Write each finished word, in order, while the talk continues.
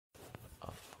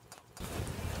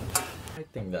I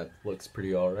think that looks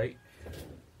pretty alright.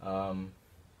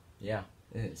 Yeah,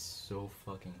 it is so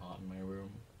fucking hot in my room.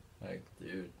 Like,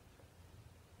 dude,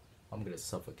 I'm gonna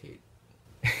suffocate.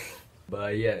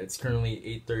 But yeah, it's currently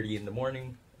 8:30 in the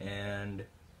morning, and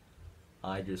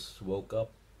I just woke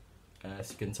up.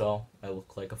 As you can tell, I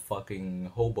look like a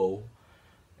fucking hobo.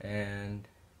 And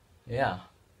yeah.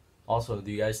 Also,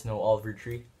 do you guys know Oliver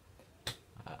Tree?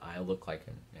 I look like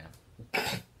him,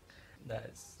 yeah.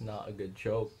 That's not a good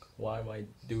joke. Why am I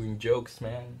doing jokes,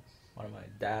 man? Why am I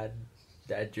dad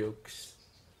jokes?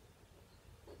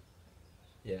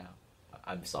 Yeah,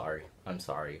 I'm sorry. I'm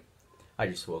sorry. I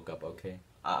just woke up, okay?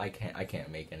 I can't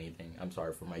make anything. I'm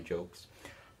sorry for my jokes.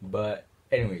 But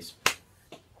anyways,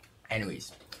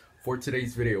 for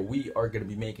today's video, we are gonna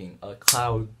be making a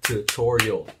cloud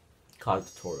tutorial.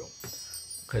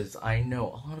 Because I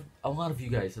know a lot of you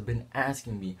guys have been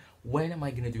asking me, when am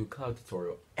I gonna do a cloud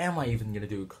tutorial? Am I even gonna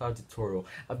do a cloud tutorial?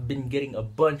 I've been getting a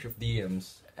bunch of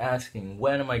DMs asking,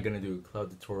 when am I gonna do a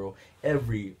cloud tutorial?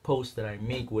 Every post that I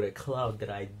make with a cloud that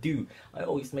I do, I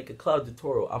always make a cloud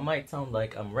tutorial. I might sound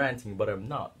like I'm ranting, but I'm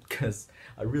not, because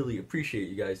I really appreciate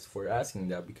you guys for asking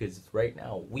that, because right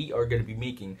now we are gonna be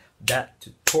making that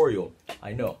tutorial.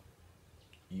 I know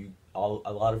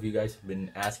a lot of you guys have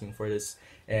been asking for this,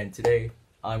 and today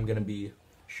I'm gonna be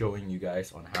showing you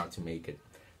guys on how to make it.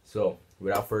 So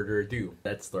without further ado,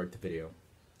 let's start the video.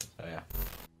 Yeah.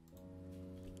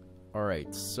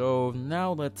 Alright, so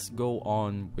now let's go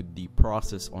on with the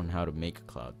process on how to make a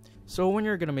cloud. So when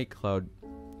you're gonna make a cloud,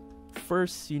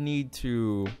 first you need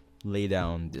to lay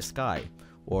down the sky,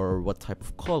 or what type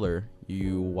of color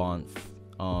you want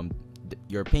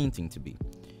your painting to be.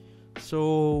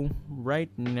 So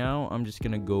right now I'm just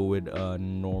gonna go with a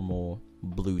normal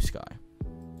blue sky.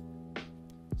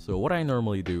 So what I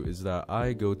normally do is that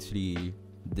I go to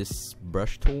this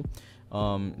brush tool.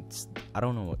 I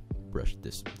don't know what brush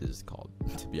this is called,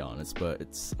 to be honest, but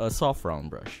it's a soft round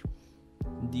brush.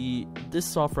 This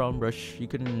soft round brush, you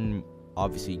can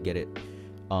obviously get it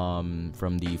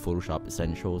from the Photoshop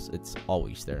Essentials. It's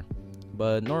always there.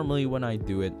 But normally when I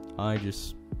do it, I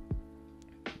just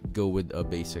go with a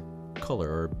basic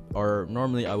color, or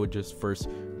normally I would just first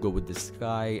go with the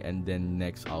sky, and then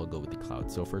next I'll go with the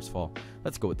cloud. So first of all,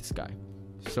 let's go with the sky.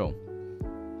 So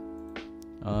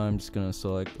I'm just gonna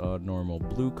select a normal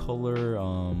blue color.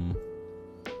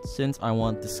 Since I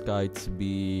want the sky to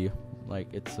be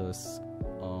like it's a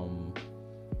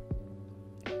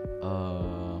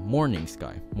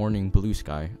morning blue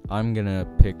sky, I'm gonna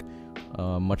pick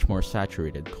a much more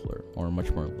saturated color, or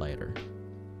much more lighter.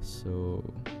 So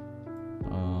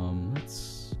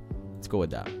let's go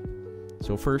with that.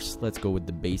 So first, let's go with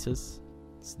the bases.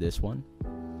 It's this one.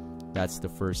 That's the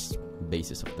first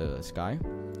basis of the sky.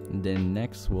 And then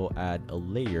next, we'll add a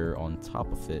layer on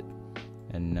top of it.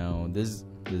 And now this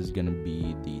is gonna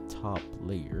be the top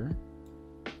layer,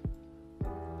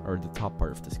 or the top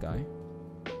part of the sky.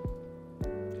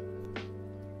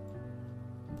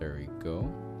 There we go.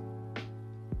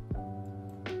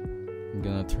 I'm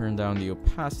gonna turn down the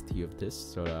opacity of this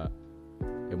so that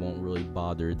it won't really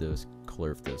bother the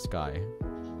color of the sky.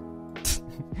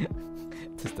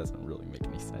 This doesn't really make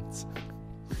any sense.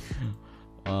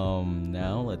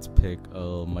 Now let's pick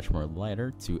a much more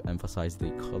lighter to emphasize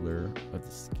the color of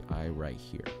the sky right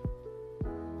here.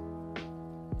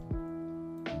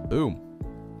 Boom.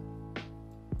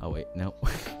 Oh wait, no.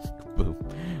 Boom.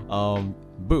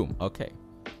 Boom. Okay.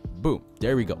 Boom.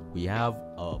 There we go. We have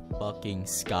a fucking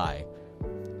sky.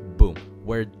 Boom.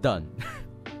 We're done.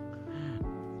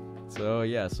 So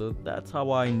yeah, so that's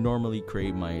how I normally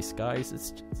create my skies.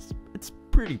 It's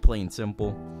pretty plain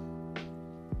simple.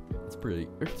 It's pretty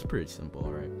simple,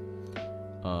 alright.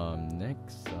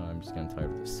 Next, I'm just gonna type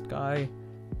the sky.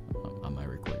 Am I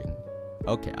recording?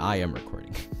 Okay, I am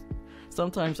recording.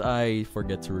 Sometimes I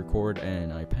forget to record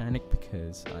and I panic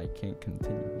because I can't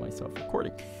continue myself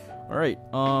recording. Alright,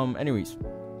 anyways.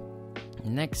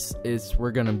 Next is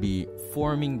we're gonna be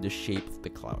forming the shape of the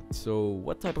cloud. So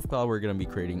what type of cloud we're gonna be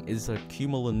creating is a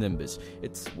cumulonimbus.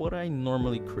 It's what I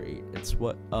normally create. It's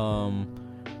what I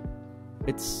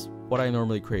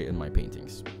normally create in my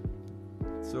paintings.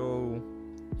 So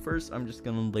first I'm just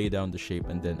gonna lay down the shape,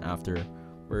 and then after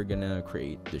we're gonna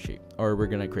create the shape, or we're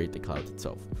gonna create the cloud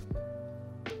itself.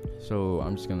 So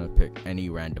I'm just gonna pick any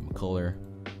random color.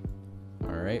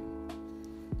 Alright.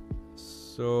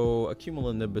 So a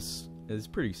cumulonimbus is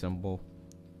pretty simple.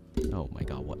 Oh my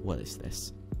god, what is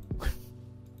this?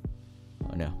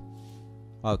 Oh no.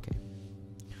 Okay.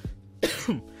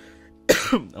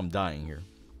 I'm dying here.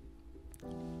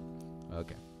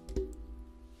 Okay.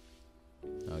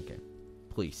 Okay.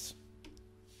 Please.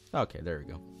 Okay, there we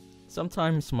go.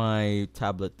 Sometimes my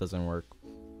tablet doesn't work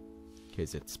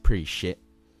because it's pretty shit.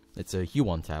 It's a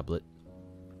Huon tablet.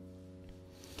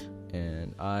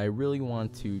 And I really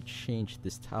want to change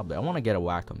this tablet. I want to get a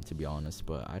Wacom, to be honest,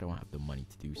 but I don't have the money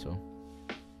to do so.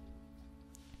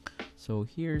 So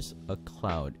here's a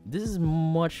cloud. This is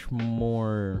much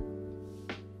more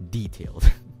detailed.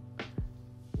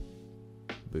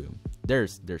 Boom.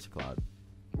 There's a cloud.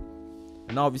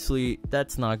 And obviously,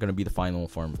 that's not going to be the final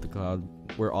form of the cloud.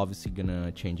 We're obviously going to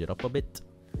change it up a bit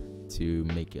to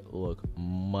make it look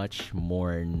much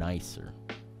more nicer.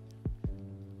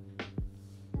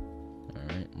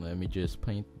 Alright, let me just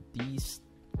paint these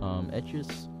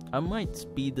edges. I might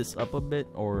speed this up a bit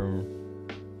or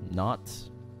not.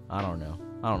 I don't know.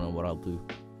 I don't know what I'll do.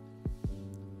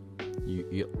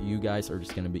 You guys are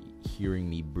just gonna be hearing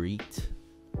me breathe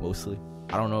mostly.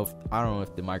 I don't know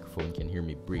if the microphone can hear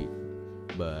me breathe,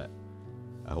 but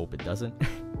I hope it doesn't,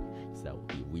 because that would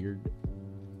be weird.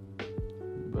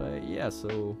 But yeah,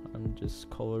 so I'm just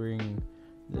coloring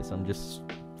this. I'm just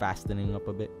fastening up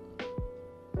a bit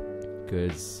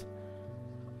because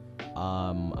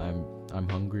I'm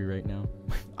hungry right now.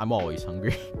 I'm always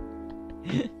hungry.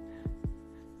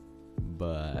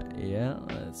 But yeah,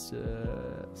 let's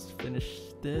finish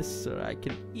this so I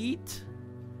can eat.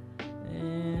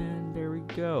 And there we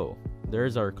go.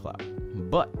 There's our cloud.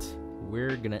 But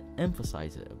we're gonna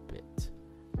emphasize it a bit.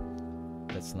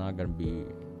 That's not gonna be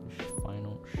the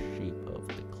final shape of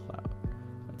the cloud.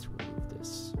 Let's remove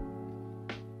this.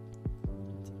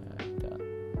 Let's add that.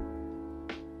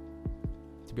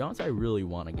 To be honest, I really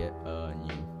want to get a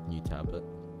new tablet.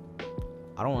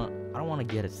 I don't want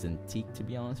to get a Cintiq, to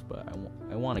be honest, but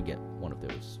I want to get one of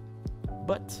those.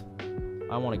 But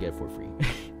I want to get it for free.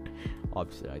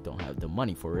 Obviously, I don't have the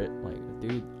money for it. Like,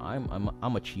 dude, I'm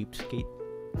a cheapskate.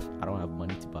 I don't have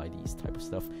money to buy these type of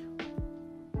stuff.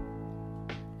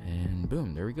 And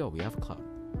boom, there we go. We have a cloud.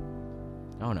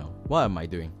 Oh no, what am I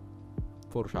doing?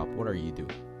 Photoshop, what are you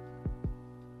doing?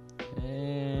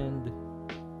 And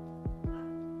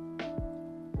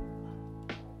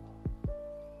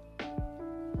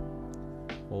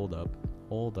hold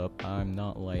up. I'm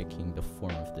not liking the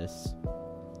form of this.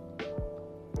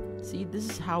 See, this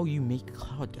is how you make a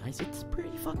cloud, guys. It's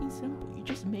pretty fucking simple. You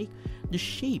just make the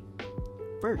shape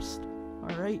first.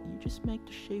 Alright? You just make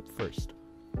the shape first.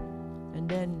 And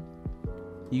then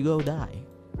you go die.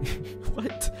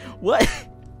 What?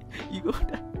 You go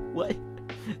die. What?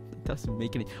 That doesn't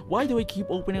make any. Why do I keep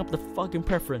opening up the fucking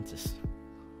preferences?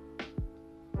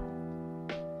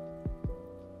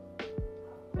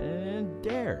 And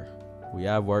there. We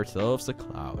have ourselves a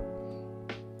cloud.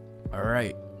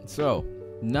 Alright. So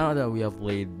now that we have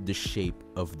laid the shape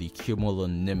of the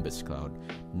cumulonimbus cloud,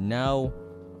 now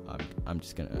I'm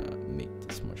just gonna make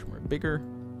this much more bigger.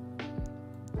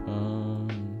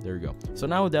 There we go. So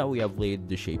now that we have laid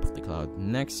the shape of the cloud,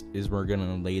 next is we're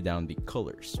gonna lay down the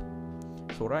colors.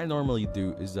 So what I normally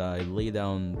do is I lay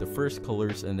down the first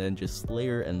colors and then just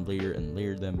layer and layer and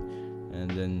layer them, and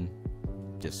then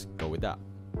just go with that.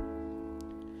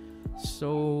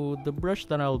 So the brush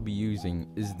that I'll be using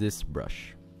is this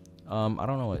brush. I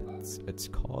don't know what it's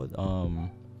called.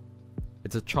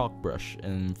 It's a chalk brush,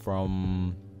 and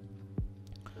from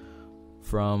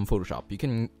Photoshop.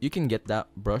 You can get that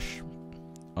brush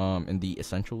in the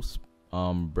essentials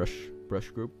brush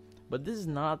group. But this is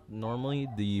not normally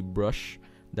the brush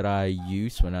that I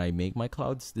use when I make my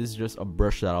clouds. This is just a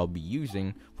brush that I'll be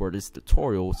using for this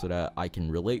tutorial so that I can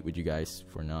relate with you guys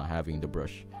for not having the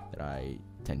brush that I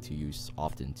tend to use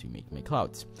often to make my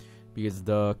clouds. Because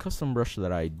the custom brush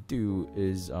that I do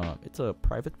is it's a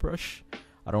private brush.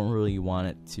 I don't really want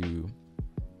it to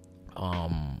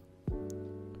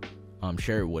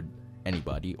share it with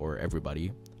anybody or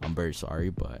everybody. I'm very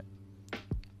sorry, but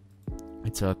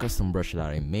it's a custom brush that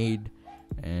I made,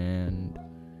 and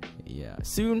yeah,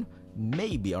 soon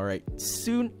maybe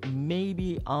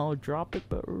I'll drop it,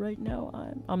 but right now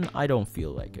I don't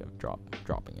feel like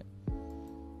dropping it.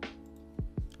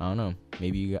 I don't know.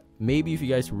 Maybe if you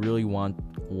guys really want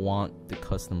the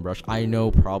custom brush, I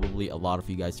know probably a lot of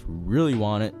you guys really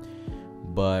want it,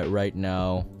 but right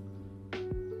now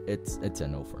it's a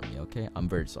no for me. Okay, I'm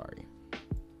very sorry.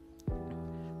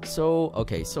 So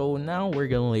now we're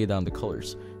gonna lay down the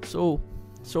colors. So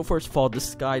first of all, the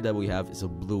sky that we have is a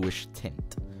bluish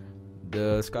tint.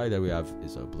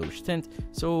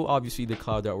 So obviously the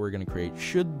cloud that we're gonna create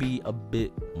should be a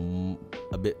bit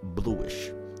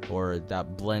bluish, or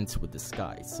that blends with the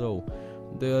sky. So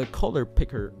the color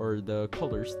picker, or the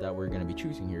colors that we're gonna be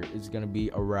choosing here, is gonna be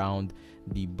around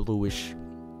the bluish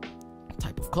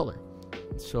type of color.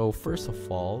 So first of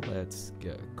all, let's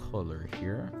get a color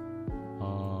here.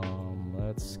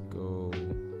 Let's go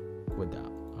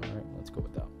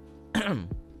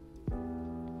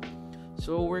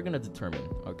So we're gonna determine,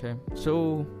 okay?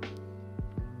 So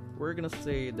we're gonna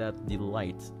say that the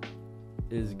light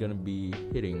is gonna be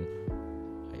hitting.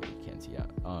 I can't see that.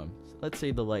 So let's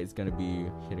say the light is gonna be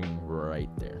hitting right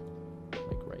there,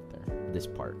 like right there. This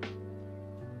part.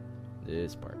 Yeah,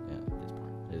 this part.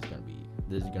 This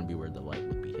is gonna be where the light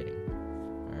would be hitting.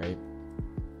 All right.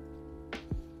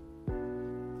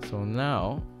 So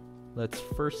now, let's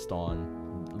first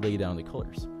lay down the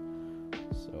colors.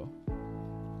 So.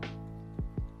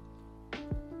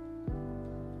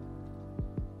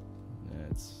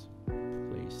 Let's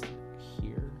place it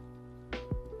here.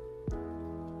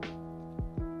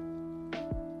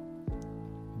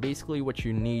 Basically, what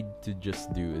you need to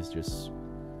just do is just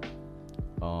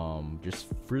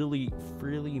freely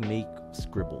make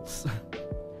scribbles.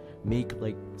 Make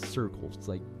like circles,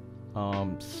 like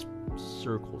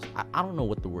circles. I don't know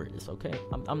what the word is, okay?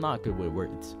 I'm not good with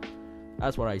words.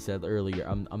 That's what I said earlier.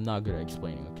 I'm not good at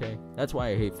explaining, okay? That's why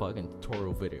I hate fucking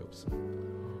tutorial videos.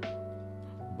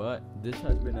 But this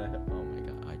has been oh my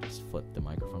god, I just flipped the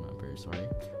microphone. I'm very sorry.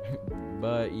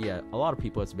 But yeah, a lot of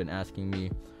people has been asking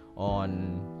me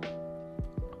on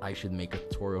I should make a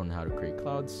tutorial on how to create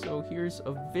clouds. So here's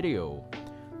a video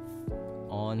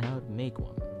on how to make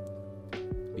one,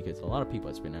 because a lot of people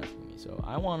has been asking me. So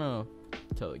I wanna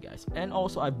tell you guys. And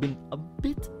also, I've been a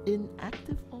bit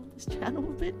inactive on this channel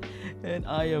a bit, and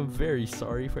I am very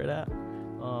sorry for that.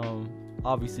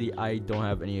 Obviously I don't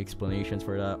have any explanations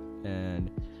for that,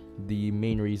 and the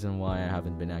main reason why I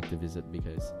haven't been active is it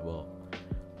because, well,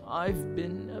 I've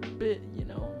been a bit,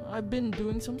 I've been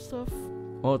doing some stuff.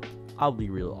 Well, I'll be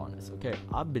real honest, okay?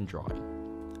 I've been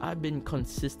drawing. I've been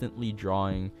consistently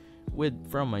drawing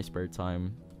from my spare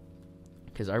time,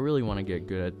 because I really want to get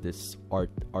good at this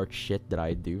art shit that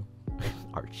I do.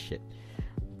 Art shit.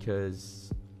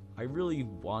 Because I really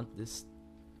want this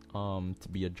to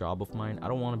be a job of mine. I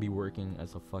don't want to be working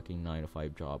as a fucking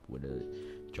 9-to-5 job with a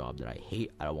job that I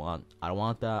hate. I don't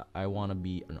want that. I want to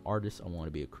be an artist. I want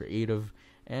to be a creative,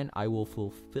 and I will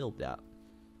fulfill that.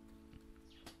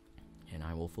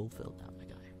 My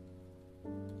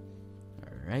guy.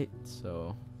 Alright,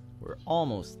 so we're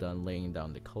almost done laying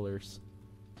down the colors.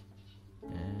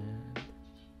 And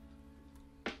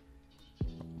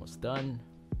almost done.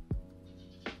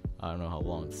 I don't know how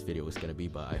long this video is gonna be,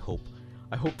 but I hope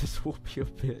this will be a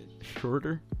bit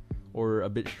shorter, or a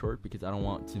bit short, because I don't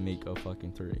want to make a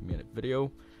fucking 30-minute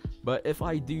video. But if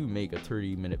I do make a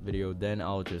 30-minute video, then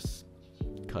I'll just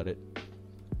cut it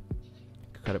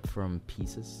from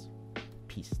pieces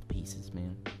to pieces,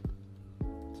 man,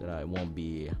 so that it won't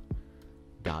be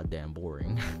goddamn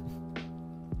boring.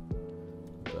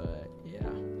 But yeah,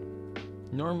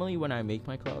 normally when I make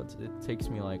my clouds, it takes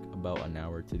me like about an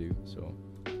hour to do, so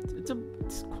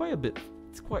it's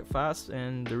quite fast.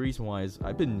 And the reason why is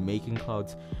I've been making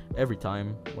clouds every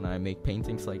time when I make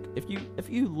paintings. Like if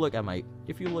you look at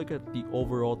the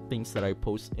overall things that I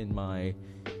post in my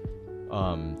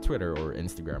Twitter or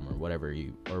Instagram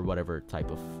or whatever type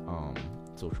of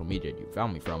social media you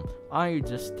found me from, I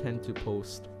just tend to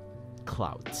post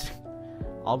clouds.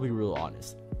 I'll be real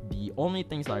honest. The only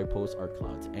things that I post are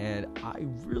clouds, and I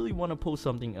really want to post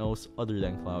something else other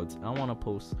than clouds. I want to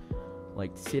post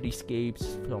like cityscapes,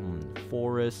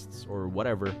 forests, or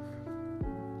whatever.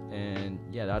 And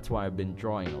yeah, that's why I've been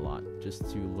drawing a lot, just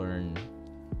to learn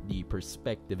the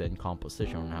perspective and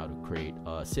composition on how to create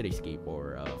a cityscape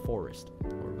or a forest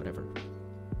or whatever.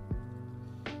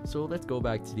 So let's go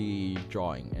back to the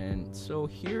drawing. And so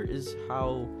here is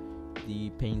how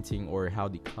the painting or how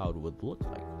the cloud would look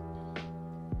like.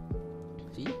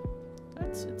 See,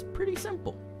 it's pretty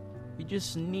simple. You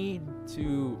just need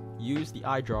to use the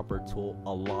eyedropper tool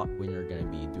a lot when you're gonna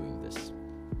be doing this.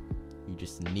 You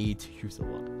just need to use a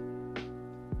lot.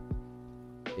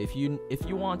 If you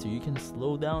want to, you can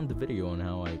slow down the video on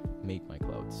how I make my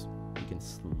clouds. You can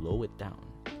slow it down.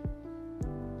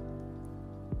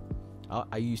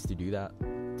 I used to do that,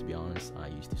 to be honest. I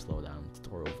used to slow down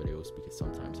tutorial videos because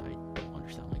sometimes I don't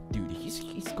understand. Like, dude, he's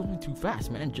going too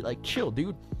fast, man. Like, chill,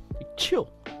 dude. Like,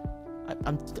 chill.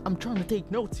 I'm trying to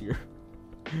take notes here.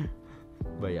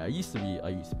 But yeah, I used to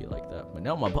be like that. But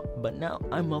now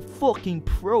I'm a fucking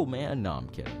pro, man. No, I'm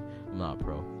kidding. I'm not a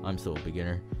pro. I'm still a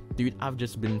beginner. Dude, I've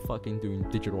just been fucking doing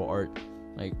digital art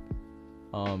like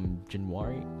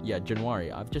January. Yeah,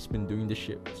 January. I've just been doing this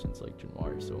shit since like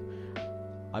January. So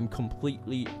I'm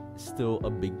completely still a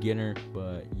beginner,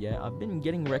 but yeah, I've been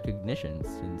getting recognition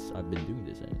since I've been doing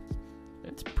this, and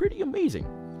it's pretty amazing.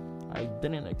 I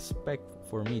didn't expect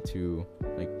for me to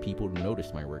like people to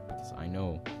notice my work, because I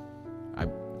know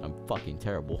I'm fucking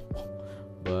terrible.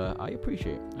 But I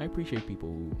appreciate people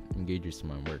who engages in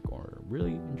my work or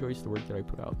really enjoys the work that I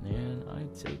put out, and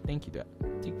I'd say thank you to that.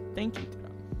 Thank you to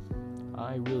that.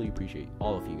 I really appreciate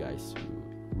all of you guys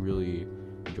who really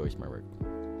enjoys my work.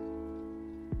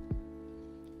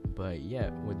 But yeah,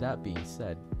 with that being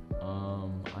said,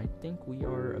 I think we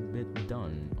are a bit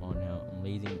done on how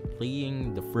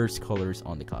laying the first colors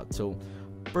on the cloud. So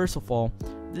first of all,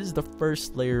 this is the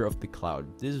first layer of the cloud.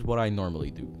 This is what I normally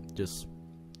do. Just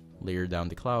layer down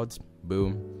the clouds,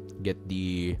 boom, get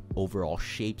the overall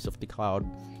shapes of the cloud.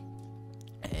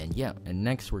 And yeah, and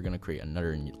next we're gonna create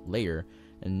another layer,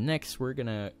 and next we're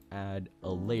gonna add a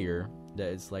layer that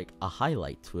is like a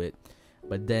highlight to it.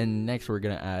 But then next we're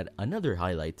gonna add another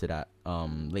highlight to that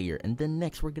layer, and then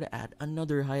next we're gonna add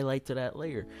another highlight to that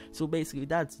layer. So basically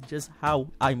that's just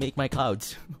how I make my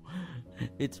clouds.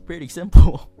 It's pretty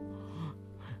simple.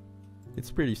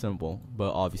 It's pretty simple,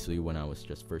 but obviously when I was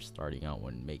just first starting out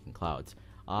when making clouds,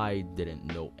 I didn't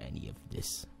know any of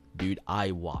this. Dude,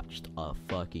 I watched a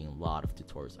fucking lot of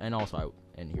tutorials, and also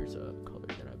and here's a color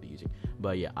that I'll be using.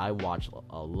 But yeah, I watched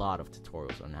a lot of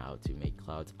tutorials on how to make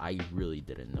clouds. I really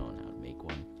didn't know how to make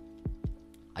one.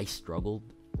 I struggled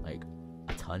like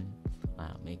a ton on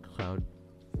how to make a cloud.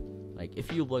 Like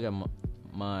if you look at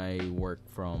my work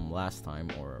from last time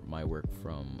or my work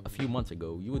from a few months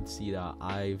ago, you would see that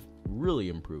I've really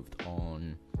improved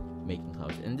on making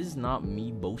clouds. And this is not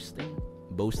me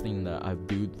boasting that I've,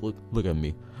 dude, look at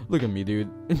me, dude.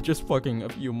 In just fucking a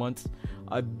few months,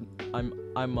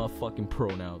 I'm a fucking pro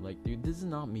now. Like, dude, this is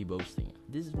not me boasting.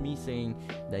 This is me saying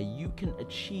that you can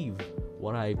achieve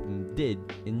what I did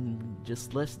in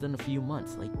just less than a few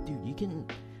months. Like, dude, you can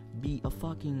be a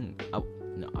fucking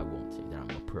no, I won't say that I'm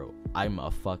a pro. I'm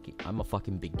a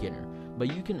fucking beginner.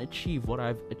 But you can achieve what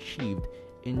I've achieved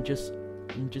in just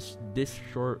this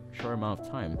short amount of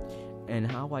time.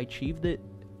 And how I achieved it,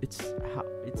 it's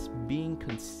being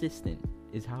consistent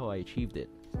is how I achieved it.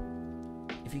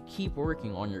 If you keep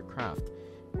working on your craft,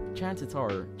 chances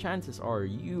are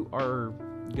you are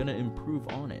gonna improve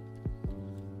on it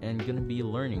and gonna be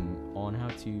learning on how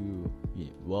to,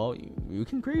 well, you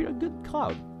can create a good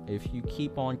cloud if you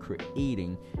keep on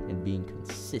creating and being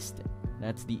consistent.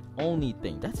 That's the only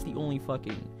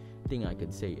fucking thing I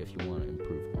could say if you want to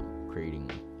improve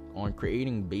on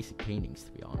creating basic paintings,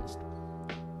 to be honest.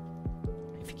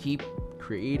 If you keep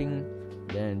creating,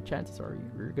 then chances are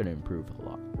you're gonna improve a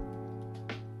lot.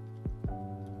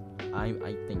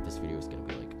 I think this video is gonna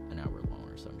be like an hour long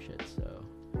or some shit, so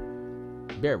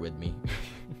bear with me.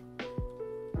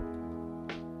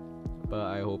 But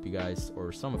I hope you guys,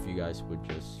 or some of you guys, would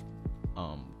just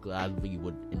gladly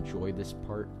would enjoy this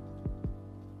part.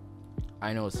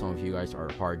 I know some of you guys are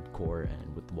hardcore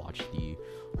and would watch the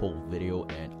whole video,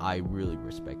 and I really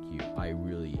respect you. I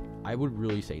would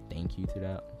really say thank you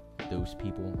to those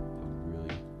people. I would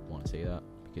really want to say that,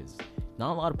 because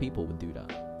not a lot of people would do that.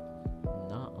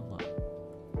 Not a lot.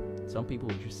 Some people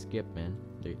would just skip, man.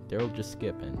 They'll just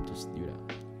skip and just do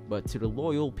that. But to the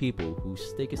loyal people who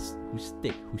sticks,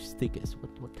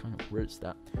 what kind of word is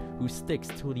that? Who sticks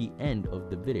to the end of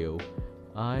the video,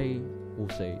 I will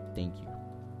say thank you.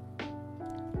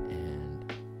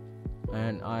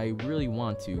 And I really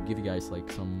want to give you guys like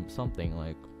something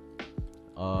like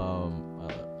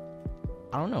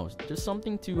I don't know, just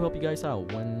something to help you guys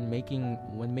out when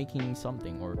making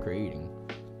something or creating.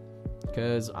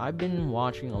 Because I've been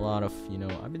watching a lot of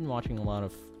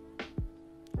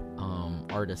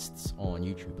artists on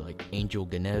YouTube, like Angel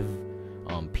Ganev,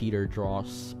 Peter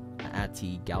Dross,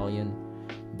 Ati Gallion.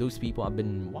 Those people, I've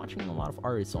been watching a lot of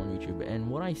artists on YouTube, and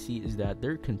what I see is that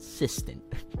they're consistent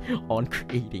on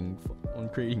creating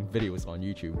videos on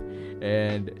YouTube.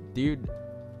 And dude,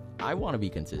 I want to be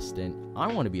consistent. I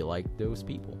want to be like those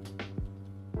people,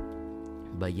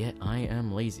 but yet I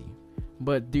am lazy.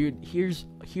 But dude, here's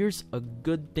a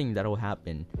good thing that'll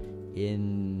happen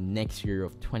in next year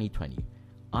of 2020.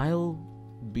 I'll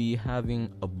be having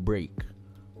a break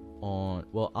on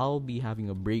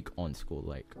school.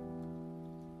 Like,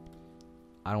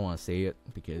 I don't want to say it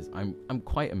because I'm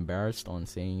quite embarrassed on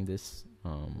saying this.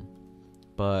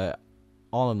 But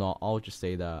all in all, I'll just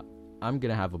say that I'm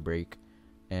gonna have a break,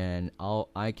 and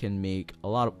I can make a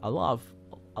lot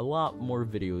more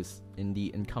videos in the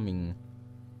incoming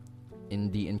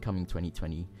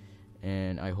 2020,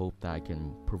 and I hope that I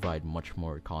can provide much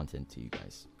more content to you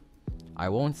guys. I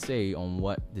won't say on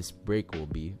what this break will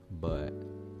be, but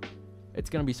it's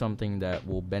gonna be something that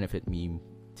will benefit me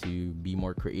to be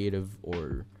more creative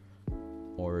or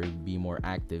be more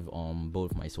active on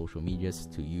both my social medias,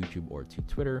 to YouTube or to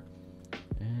Twitter.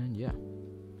 And yeah,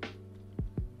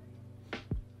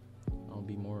 I'll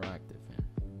be more active, man.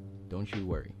 Don't you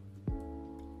worry.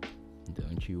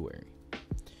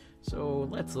 So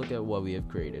let's look at what we have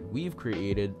created. We've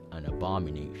created an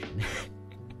abomination.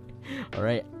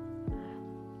 Alright?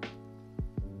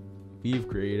 We've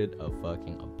created a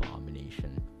fucking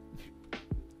abomination.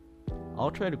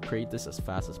 I'll try to create this as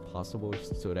fast as possible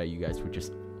so that you guys would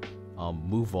just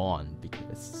move on,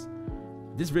 because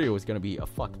this video is gonna be a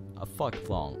fuck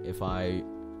long if I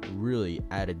really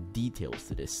added details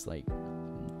to this, like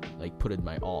put it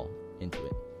my all into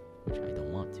it, which I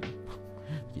don't want to.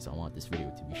 Because I want this video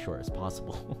to be short as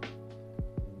possible.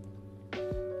 But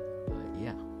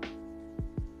yeah,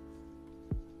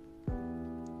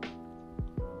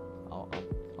 I'll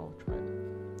try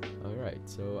it. All right,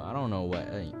 so I don't know what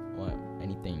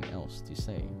anything else to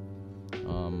say.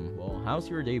 Well, how's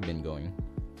your day been going?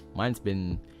 Mine's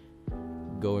been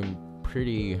going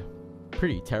pretty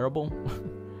terrible.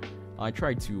 I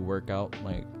tried to work out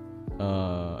like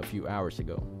a few hours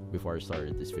ago before I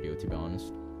started this video, to be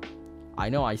honest. I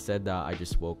know I said that I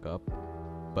just woke up,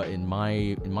 but in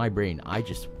my brain, I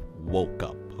just woke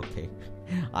up, okay?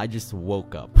 I just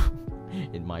woke up.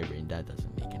 In my brain, that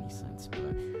doesn't make any sense,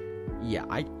 but yeah,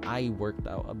 I worked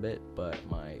out a bit, but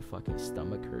my fucking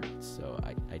stomach hurt, so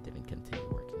I didn't continue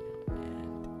working out,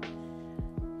 and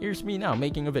here's me now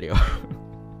making a video.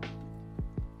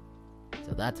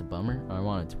 So that's a bummer. I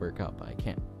wanted to work out, but I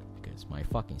can't because my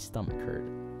fucking stomach hurt.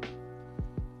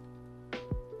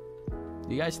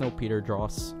 Do you guys know Peter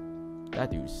Dross?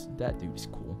 That dude's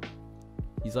cool.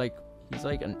 He's like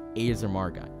an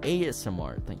ASMR guy.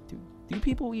 ASMR. Like, do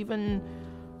people even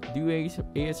do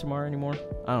ASMR anymore?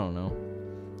 I don't know.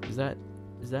 Is that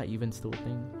even still a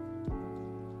thing?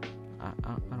 I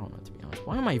don't know, to be honest.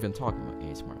 Why am I even talking about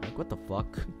ASMR? Like, what the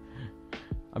fuck?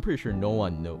 I'm pretty sure no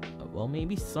one knows. Well,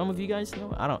 maybe some of you guys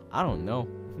know. I don't know.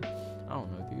 I don't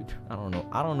know, dude. I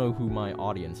don't know who my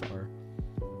audience are.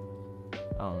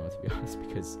 I don't know, to be honest,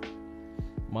 because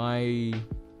my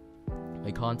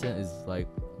content is like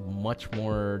much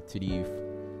more to the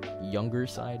younger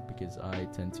side, because I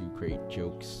tend to create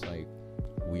jokes, like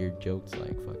weird jokes,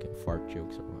 like fucking fart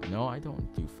jokes. No, I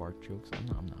don't do fart jokes. I'm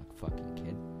not a fucking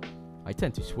kid. I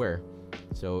tend to swear.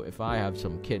 So if I have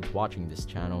some kids watching this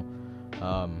channel,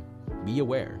 be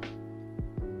aware.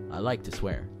 I like to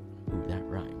swear. Ooh, that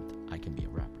rhymed. I can be a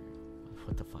rapper.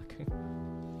 What the fuck?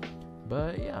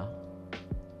 But yeah.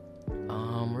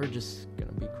 We're just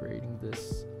gonna be creating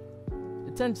this.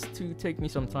 It tends to take me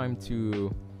some time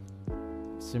to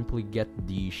simply get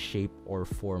the shape or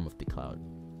form of the cloud.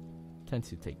 It tends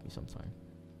to take me some time.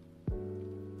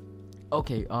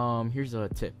 Okay, here's a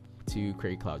tip to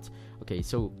create clouds. Okay,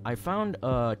 so I found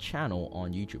a channel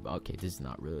on YouTube. Okay, this is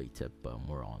not really a tip, but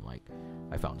more on like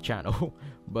I found a channel.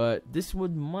 But this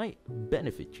might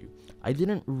benefit you. I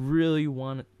didn't really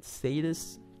want to say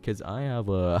this because I have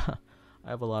a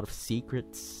lot of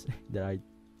secrets that I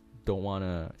don't want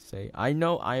to say. I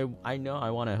know I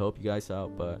want to help you guys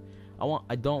out, but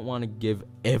I don't want to give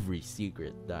every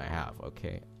secret that I have,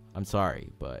 okay? I'm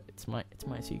sorry, but it's my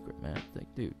secret, man.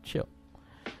 Like, dude, chill.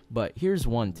 But here's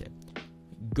one tip.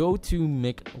 Go to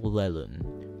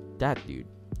McLellan. That dude,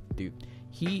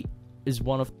 he is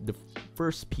one of the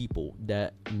first people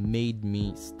that made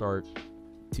me start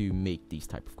to make these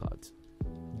type of clouds.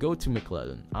 Go to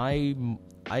McLellan. I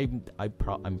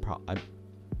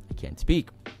can't speak.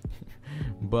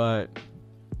 But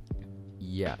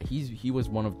yeah, he was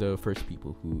one of the first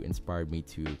people who inspired me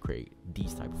to create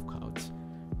these type of clouds.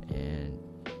 And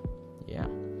yeah,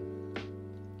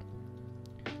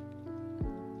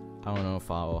 I don't know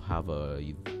if I'll have a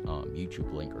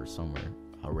YouTube link or somewhere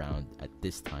around at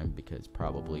this time, because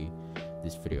probably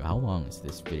this video, how long has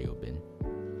this video been?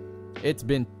 It's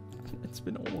been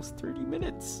almost 30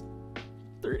 minutes.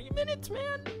 30 minutes,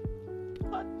 man.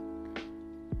 God.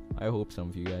 I hope some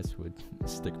of you guys would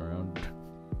stick around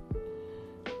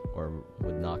or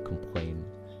would not complain.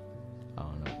 I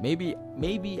don't know.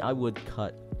 Maybe I would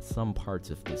cut some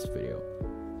parts of this video.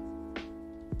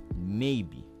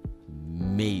 Maybe.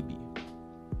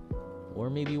 Or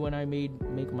maybe when I make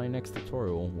my next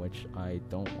tutorial, which I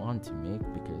don't want to make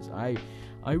because I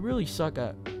really suck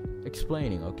at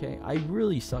explaining, okay? I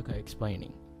really suck at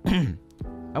explaining.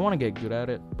 I want to get good at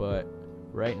it, but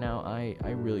right now I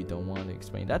really don't want to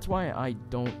explain. That's why I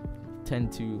don't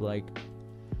tend to like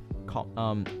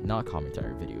not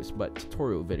commentary videos, but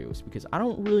tutorial videos, because I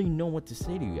don't really know what to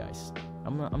say to you guys.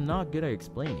 I'm not good at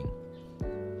explaining.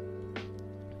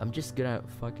 I'm just good at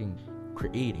fucking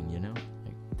creating, you know?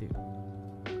 Like, dude.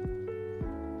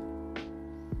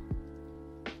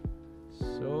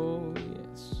 So,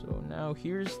 yeah, so now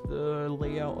here's the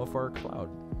layout of our cloud.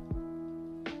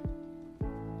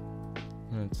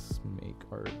 Let's make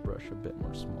our brush brush a bit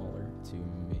more smaller to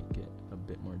make it a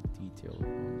bit more detailed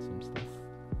on some stuff.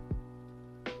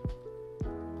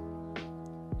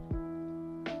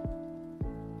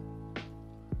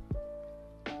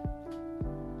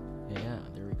 Yeah,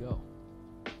 there we go.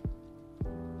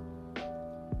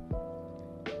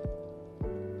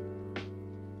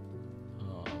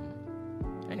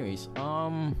 Anyways,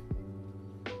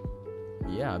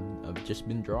 yeah, I've just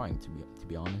been drawing to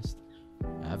be honest.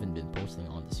 I haven't been posting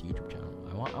on this YouTube channel.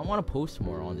 I want to post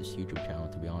more on this YouTube channel,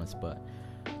 to be honest, but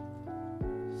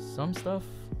some stuff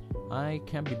I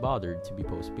can't be bothered to be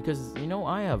posted because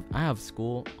I have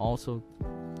school. Also,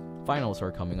 finals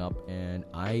are coming up, and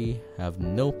I have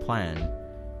no plan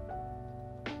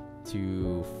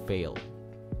to fail.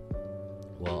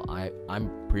 Well, I'm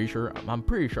pretty sure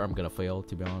I'm gonna fail,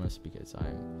 to be honest, because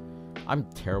I'm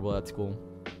terrible at school.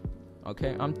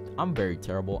 Okay, I'm very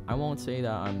terrible. I won't say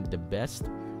that I'm the best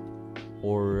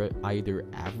or either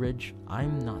average.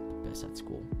 I'm not the best at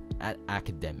school, at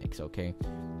academics, okay?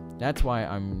 That's why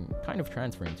I'm kind of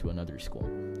transferring to another school,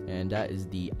 and that is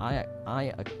the I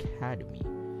Academy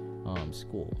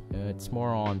school. It's more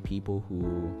on people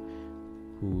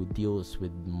who deals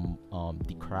with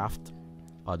the craft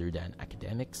other than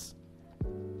academics.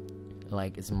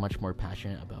 Like, it's much more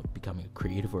passionate about becoming a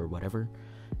creative or whatever,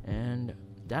 and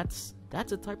that's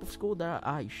a type of school that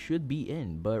I should be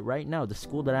in. But right now, the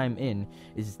school that I'm in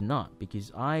is not, because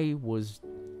I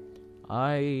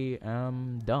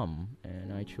am dumb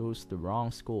and I chose the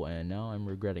wrong school, and now I'm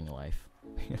regretting life.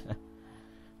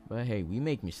 But hey, we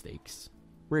make mistakes.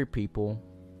 We're people.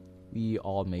 We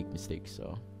all make mistakes,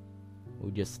 so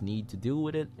we just need to deal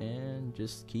with it and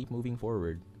just keep moving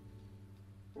forward.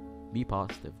 Be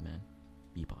positive, man.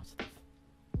 Be positive.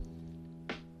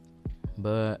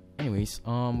 But anyways,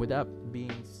 with that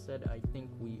being said, I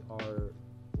think we are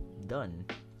done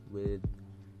with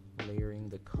layering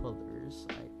the colors,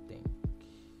 I think.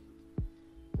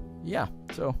 Yeah,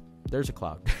 so there's a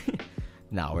cloud.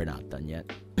 No, we're not done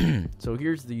yet. So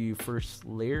here's the first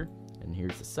layer, and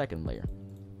here's the second layer.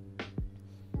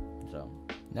 So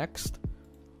next,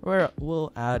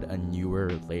 we'll add a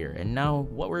newer layer. And now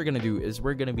what we're gonna do is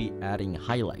we're gonna be adding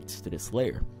highlights to this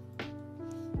layer.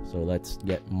 So let's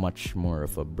get much more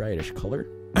of a brightish color.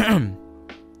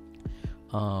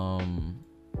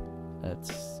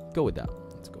 Let's go with that.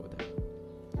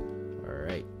 All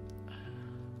right.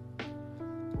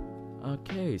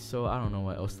 Okay, so I don't know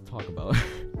what else to talk about.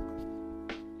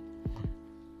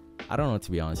 I don't know,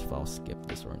 to be honest, if I'll skip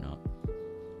this or not.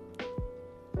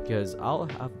 Because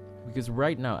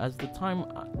right now, as the time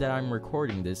that I'm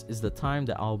recording this is the time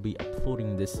that I'll be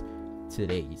uploading this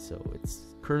today. So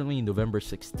it's currently November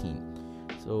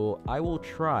 16th. So I will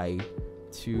try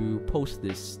to post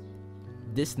this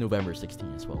November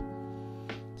 16th as well,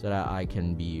 so that I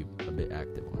can be a bit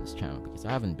active on this channel, because I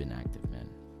haven't been active, man.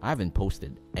 I haven't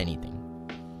posted anything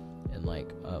in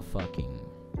like a fucking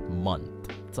month.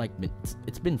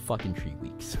 It's been fucking 3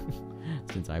 weeks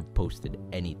since I've posted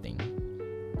anything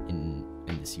in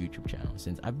this YouTube channel.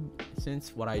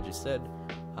 Since what I just said,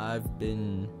 I've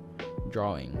been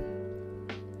drawing,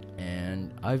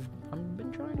 and I've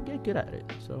been trying to get good at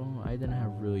it, so I didn't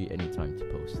have really any time to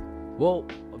post. Well,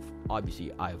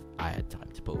 obviously I had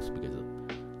time to post because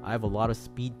I have a lot of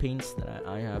speed paints that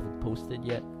I haven't posted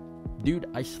yet. Dude,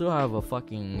 I still have a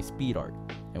fucking speed art,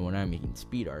 and when I mean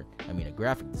speed art, I mean a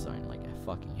graphic design, like a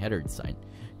fucking header design.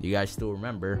 Do you guys still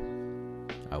remember?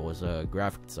 I was a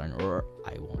graphic designer, or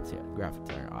I won't say a graphic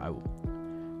designer.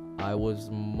 I was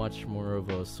much more of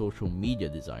a social media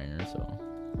designer. So,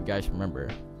 if you guys remember,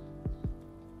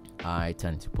 I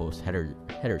tend to post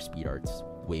header speed arts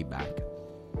way back,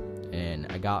 and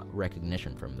I got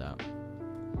recognition from that.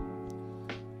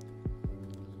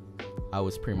 I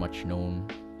was pretty much known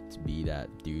to be that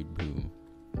dude who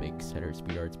makes header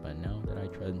speed arts, but now that I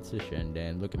transitioned,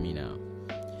 and look at me now,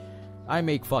 I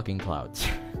make fucking clouds.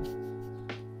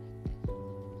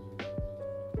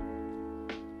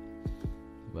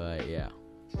 But yeah,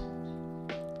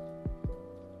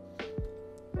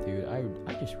 dude,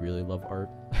 I just really love art.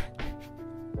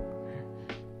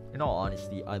 In all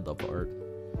honesty, I love art.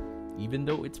 Even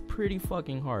though it's pretty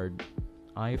fucking hard,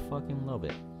 I fucking love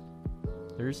it.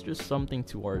 There's just something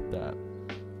to art that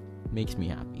makes me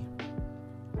happy.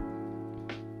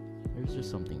 There's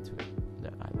just something to it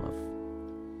that I love.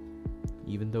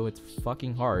 Even though it's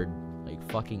fucking hard, like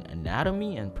fucking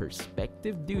anatomy and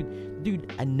perspective,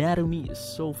 dude, anatomy is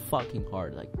so fucking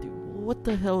hard. Like, dude, what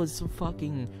the hell is so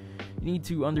fucking? You need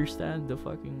to understand the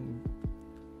fucking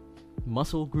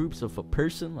muscle groups of a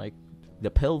person, like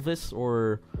the pelvis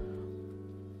or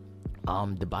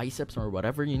the biceps or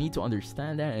whatever. You need to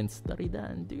understand that and study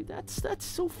that, and dude, that's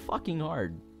so fucking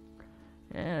hard.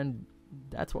 And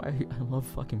that's why I love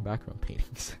fucking background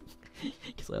paintings,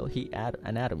 because I hate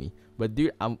anatomy. But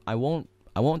dude, I won't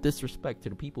disrespect to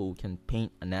the people who can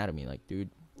paint anatomy. Like, dude,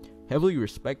 heavily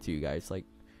respect to you guys. Like,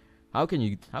 how can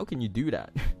you do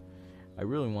that? I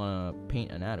really want to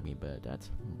paint anatomy, but that's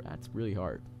really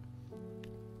hard.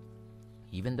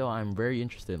 Even though I'm very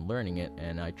interested in learning it,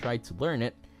 and I tried to learn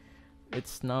it,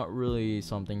 it's not really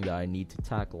something that I need to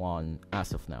tackle on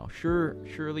as of now.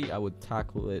 Surely I would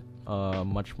tackle it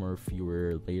much more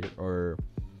fewer later, or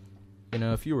in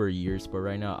a fewer years, but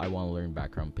right now I want to learn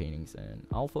background paintings, and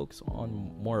I'll focus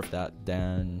on more of that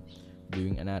than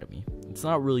doing anatomy. It's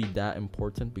not really that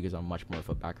important because I'm much more of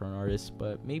a background artist,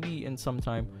 but maybe in some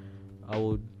time I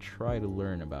will try to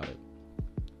learn about it.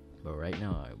 But right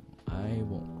now I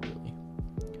won't really.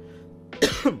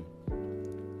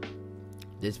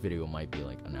 This video might be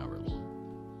like an hour long.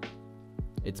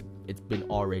 It's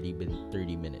already been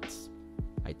 30 minutes,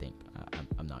 I think.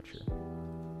 I'm not sure.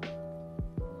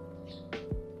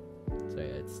 So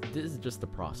yeah, this is just the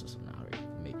process of how to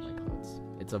make my clouds.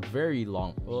 It's a very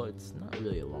long, well, it's not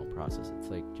really a long process. It's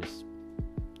like just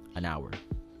an hour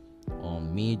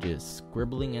on me just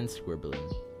scribbling and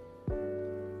scribbling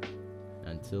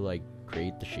until I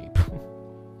create the shape.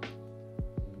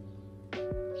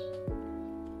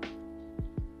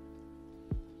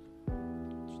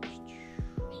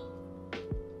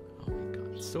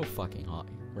 So fucking hot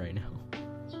right now.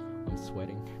 I'm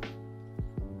sweating.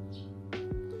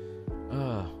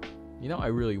 I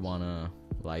really wanna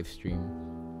live stream.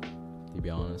 To be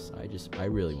honest, I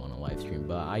really wanna live stream,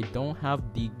 but I don't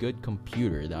have the good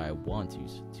computer that I want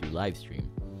to live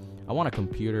stream. I want a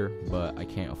computer, but I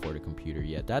can't afford a computer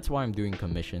yet. That's why I'm doing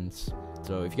commissions.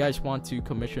 So if you guys want to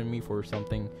commission me for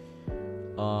something,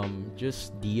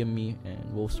 just DM me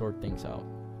and we'll sort things out.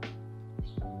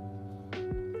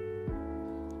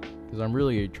 Because I'm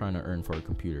really trying to earn for a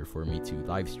computer for me to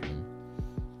live stream.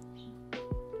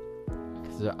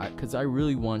 Because I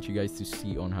really want you guys to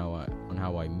see on how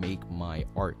I make my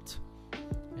art,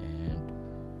 and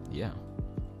yeah,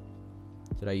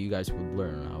 so that you guys would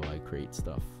learn how I create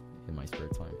stuff in my spare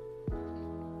time.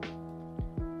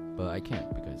 But I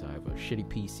can't because I have a shitty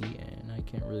PC and I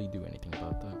can't really do anything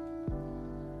about that.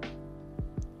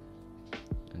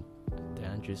 And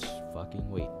then just fucking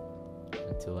wait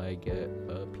until I get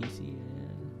a PC,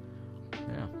 and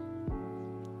yeah.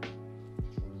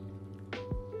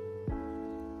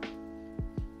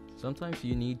 Sometimes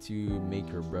you need to make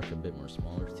your brush a bit more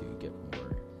smaller to get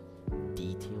more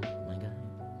detail, my guy.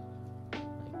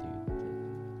 Like, dude,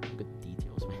 look at the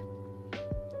details, man.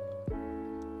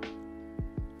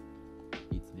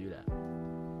 Need to do that.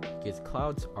 Because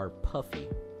clouds are puffy.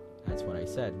 That's what I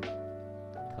said.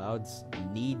 Clouds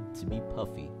need to be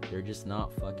puffy. They're just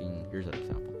not fucking... Here's an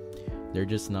example. They're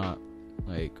just not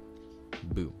like...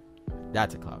 Boom.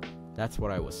 That's a cloud. That's what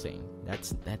I was saying.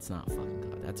 That's not a fucking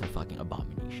cloud. That's a fucking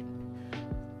abomination.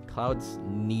 Clouds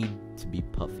need to be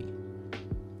puffy.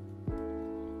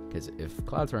 Because if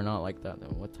clouds are not like that, then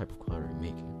what type of cloud are you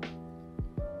making?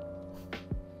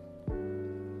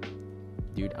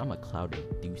 Dude, I'm a cloud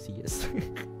enthusiast.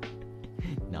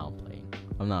 No, I'm playing.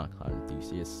 I'm not a cloud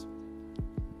enthusiast.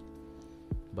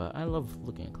 But I love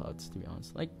looking at clouds, to be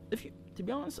honest. Like, to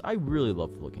be honest, I really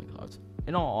love looking at clouds.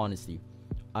 In all honesty,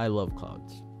 I love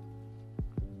clouds.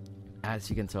 As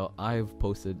you can tell, I've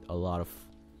posted a lot of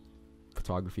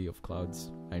photography of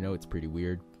clouds. I know it's pretty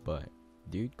weird, but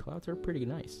dude, clouds are pretty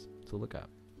nice to look at.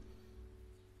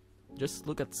 Just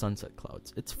look at sunset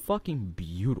clouds. It's fucking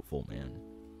beautiful, man.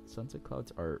 Sunset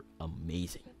clouds are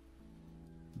amazing.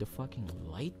 The fucking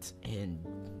light and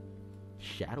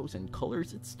shadows and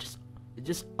colors, it's just it's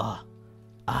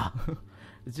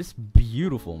just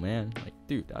beautiful, man. Like,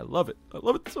 dude, I love it. I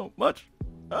love it so much.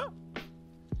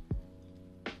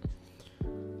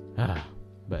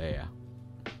 But yeah.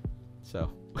 So,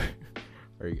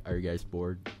 are you guys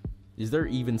bored? Is there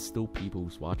even still people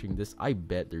who's watching this? I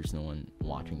bet there's no one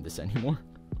watching this anymore.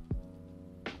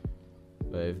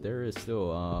 But if there is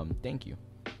still, thank you.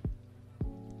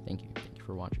 Thank you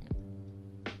for watching it.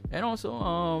 And also,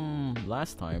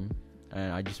 last time,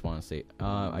 and I just want to say,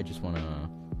 I just want to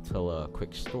tell a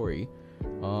quick story.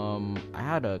 I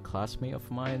had a classmate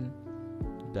of mine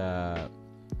that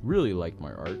really liked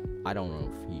my art. I don't know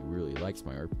if he really likes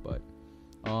my art, but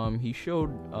he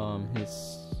showed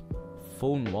his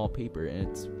phone wallpaper, and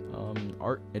it's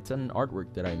art. It's an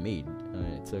artwork that I made.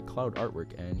 It's a cloud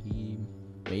artwork, and he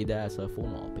made that as a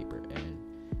phone wallpaper. And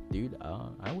dude,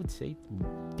 I would say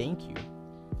thank you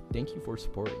for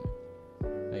supporting.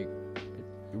 Like,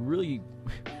 it really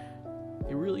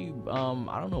it really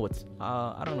I don't know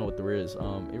what there is.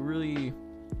 It really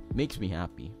makes me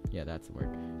happy. Yeah, that's the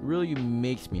word. It really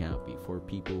makes me happy for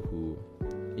people who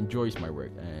enjoys my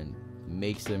work and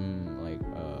makes them like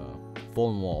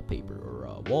phone wallpaper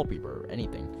or wallpaper or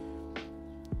anything.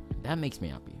 That makes me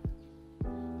happy.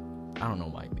 I don't know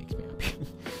why it makes me happy,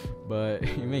 but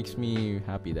it makes me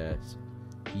happy that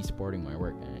he's supporting my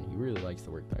work and he really likes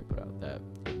the work that I put out, that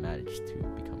it managed to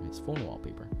become his phone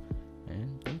wallpaper.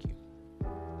 And thank you,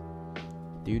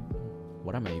 dude.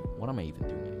 What am I even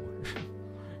doing anymore?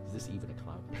 Is this even a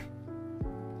cloud?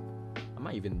 Am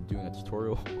I even doing a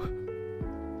tutorial?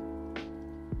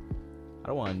 I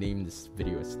don't want to name this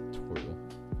video as a tutorial,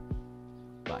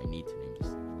 but I need to name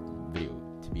this video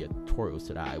to be a tutorial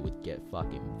so that I would get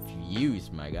fucking views,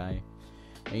 my guy.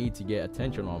 I need to get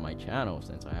attention on my channel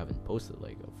since I haven't posted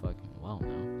like a fucking while now.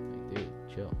 Like, dude,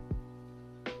 chill.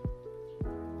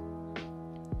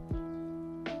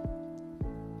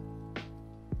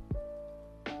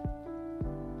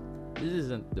 This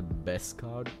isn't the best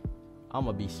cloud. I'm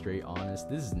gonna be straight honest.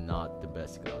 This is not the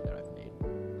best cloud that I've made.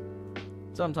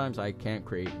 Sometimes I can't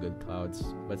create good clouds,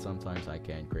 but sometimes I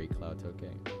can create clouds,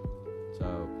 okay?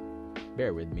 So,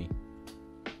 bear with me.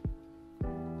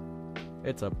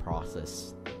 It's a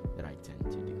process that I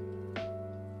tend to do.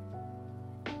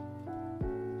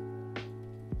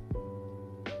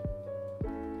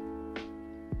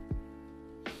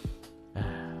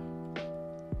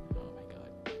 Oh my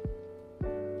god.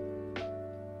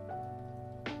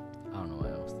 I don't know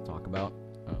what else to talk about.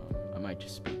 I might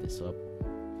just speed this up.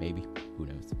 Maybe. Who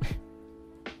knows?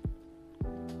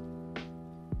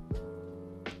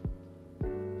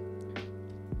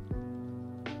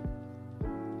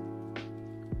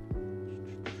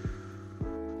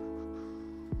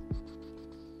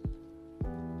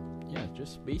 Yeah,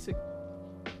 just basic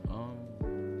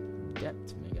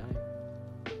depth, my guy.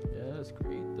 Yeah, let's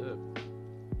create the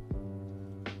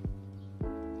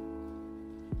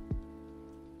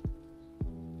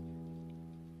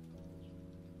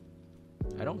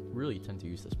I don't really tend to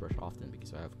use this brush often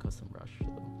because I have a custom brush,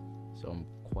 so I'm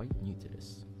quite new to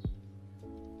this.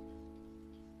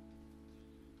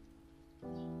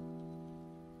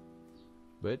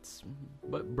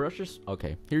 But brushes,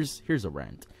 okay, here's a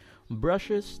rant.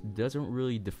 Brushes doesn't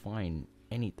really define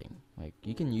anything. Like,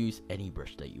 you can use any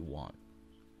brush that you want.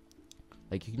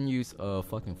 Like, you can use a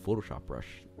fucking Photoshop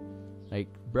brush. Like,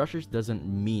 brushes doesn't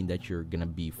mean that you're gonna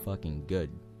be fucking good.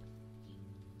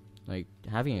 Like,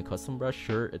 having a custom brush,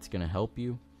 sure, it's gonna help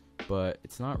you, but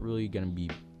it's not really gonna be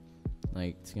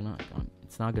like, it's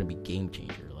not gonna be game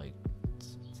changer. Like,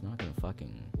 it's not gonna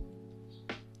fucking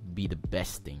be the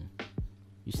best thing.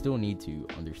 You still need to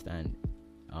understand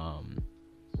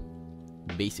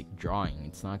basic drawing.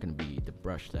 It's not gonna be the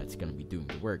brush that's gonna be doing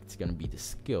the work. It's gonna be the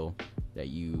skill that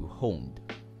you honed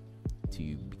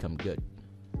to become good.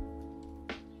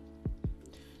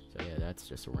 So yeah, that's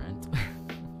just a rant.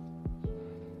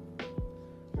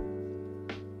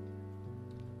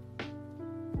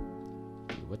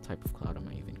 What type of cloud am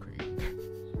I even creating?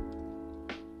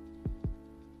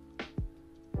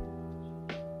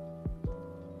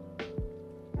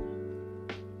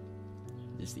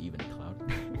 Is this even a cloud?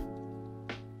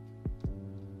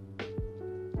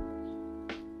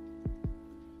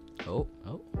 Oh,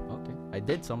 okay. I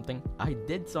did something.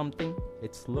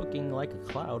 It's looking like a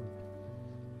cloud,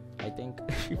 I think.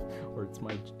 Or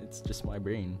it's just my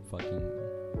brain fucking,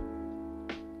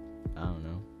 I don't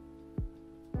know.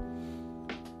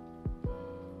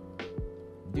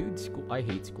 Dude, school. I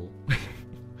hate school.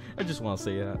 I just want to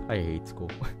say that. I hate school.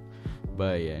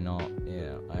 But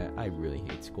I really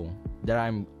hate school. That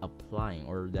I'm applying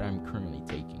or that I'm currently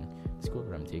taking. The school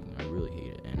that I'm taking, I really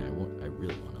hate it. And I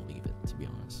really want to leave it, to be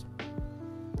honest.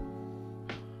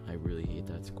 I really hate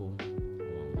that school. I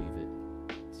want to leave it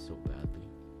so badly.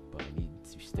 But I need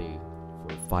to stay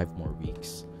for 5 more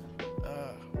weeks.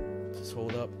 Just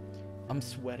hold up. I'm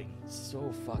sweating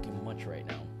so fucking much right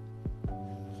now.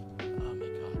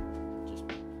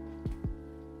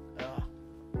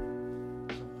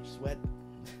 Sweat.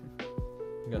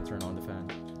 I gotta turn on the fan.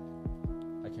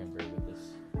 I can't bear with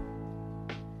this.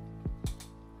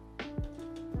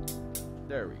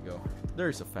 There we go.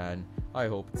 There's a fan. I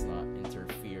hope it's not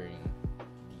interfering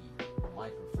the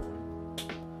microphone.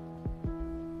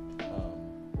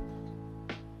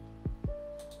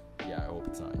 Yeah, I hope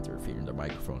it's not interfering the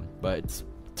microphone. But it's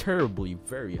terribly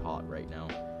very hot right now,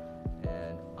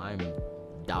 and I'm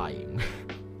dying.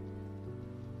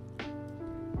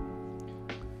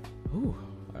 Ooh,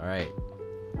 alright.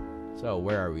 So,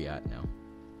 where are we at now?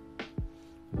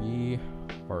 We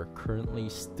are currently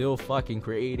still fucking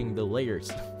creating the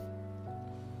layers.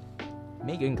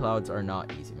 Making clouds are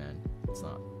not easy, man. It's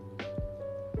not.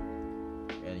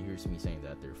 And here's me saying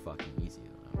that they're fucking easy.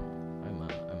 I'm an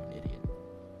idiot.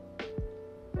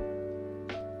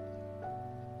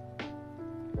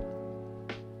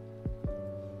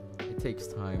 It takes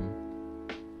time.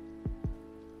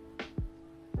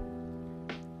 It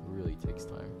really takes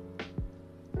time.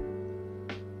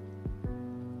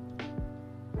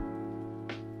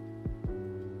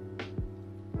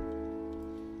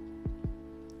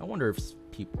 I wonder if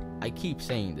people, I keep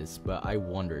saying this, but I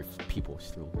wonder if people are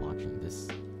still watching this.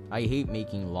 I hate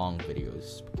making long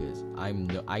videos because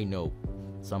I know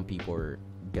some people are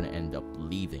gonna end up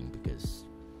leaving because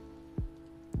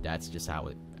that's just how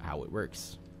it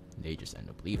works. They just end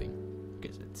up leaving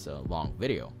because it's a long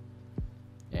video.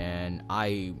 And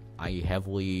I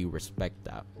heavily respect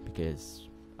that because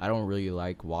I don't really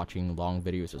like watching long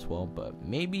videos as well, but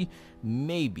maybe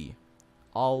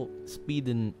I'll speed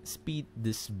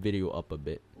this video up a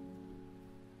bit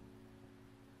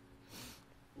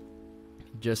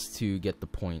just to get the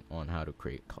point on how to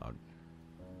create cloud.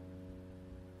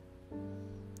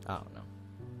 I don't know.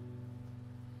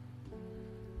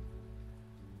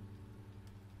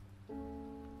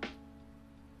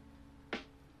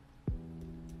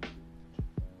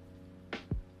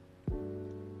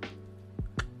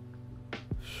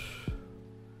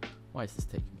 Why is this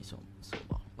taking me so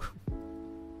long?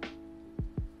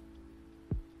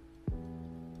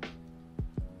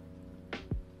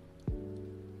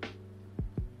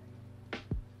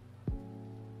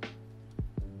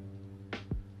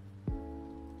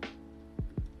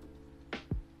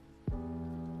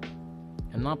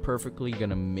 I'm not perfectly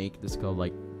gonna make this cloud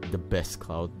like the best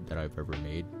cloud that I've ever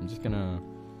made. I'm just gonna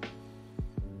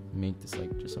make this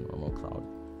like just a normal cloud.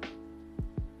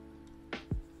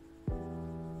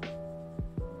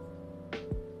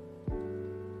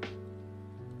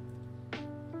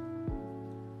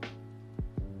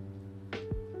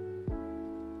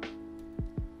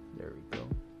 There we go.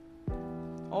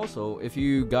 Also, if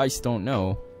you guys don't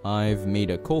know, I've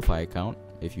made a Ko-Fi account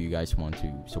if you guys want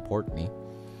to support me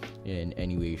in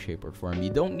any way, shape, or form.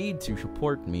 You don't need to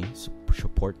support me,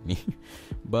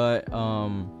 but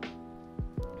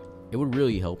it would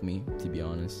really help me, to be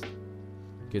honest,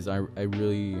 because I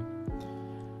really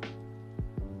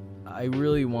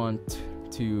want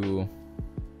to.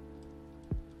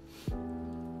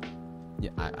 Yeah,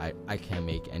 I can't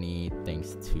make any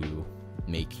things to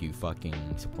make you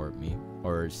fucking support me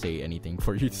or say anything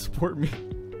for you to support me.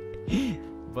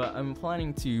 But I'm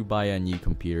planning to buy a new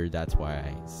computer. That's why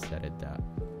I set it that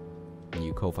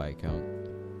new Ko-Fi account.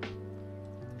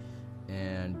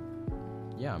 And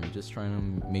yeah, I'm just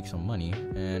trying to make some money.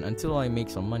 And until I make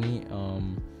some money,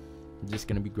 I'm just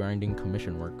gonna be grinding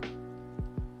commission work.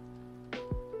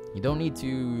 You don't need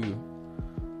to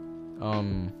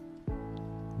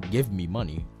give me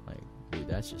money. Like, dude,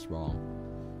 that's just wrong.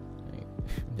 Like,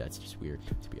 that's just weird,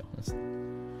 to be honest.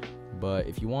 But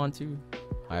if you want to,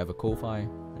 I have a Ko-Fi,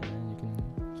 and you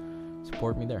can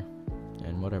support me there,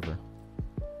 and whatever.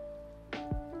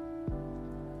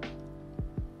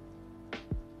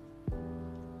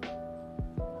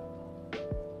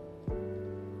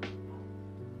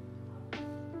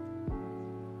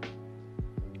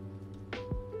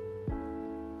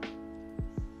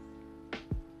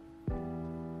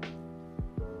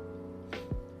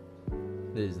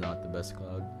 This is not the best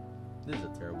cloud. This is a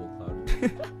terrible cloud.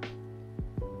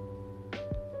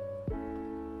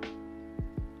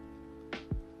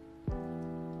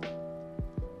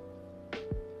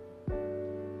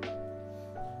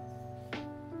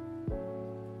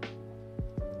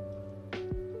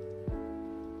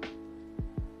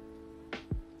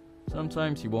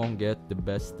 Sometimes you won't get the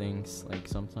best things, like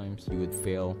sometimes you would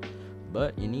fail,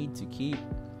 but you need to keep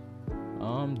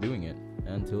doing it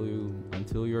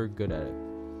until you're good at it.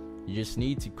 You just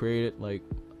need to create it like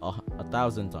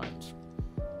 1,000 times.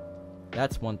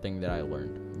 That's one thing that I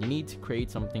learned. You need to create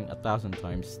something 1,000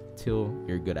 times till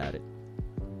you're good at it,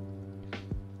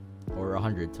 or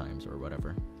 100 times or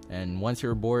whatever. And once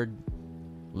you're bored,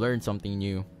 learn something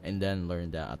new and then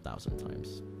learn that 1,000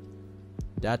 times.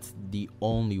 That's the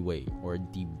only way, or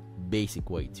the basic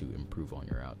way, to improve on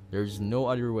your out. There's no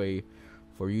other way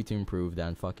for you to improve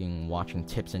than fucking watching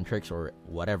tips and tricks or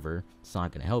whatever. It's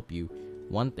not gonna help you.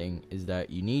 One thing is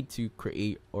that you need to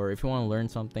create, or if you want to learn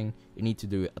something, you need to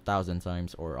do it 1,000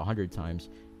 times or 100 times.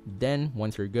 Then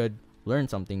once you're good, learn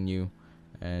something new,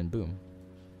 and boom.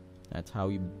 That's how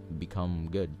you become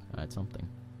good at something.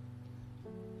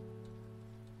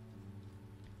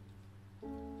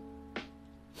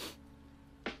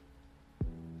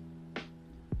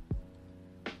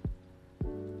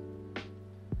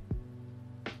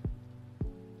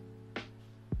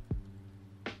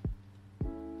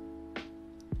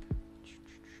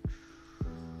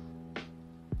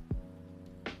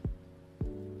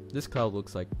 This cloud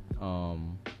looks like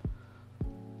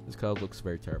this cloud looks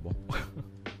very terrible.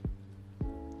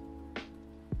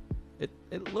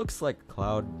 It looks like a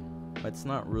cloud, but it's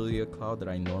not really a cloud that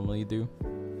I normally do,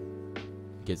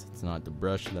 because it's not the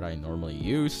brush that I normally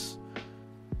use.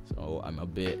 So I'm a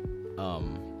bit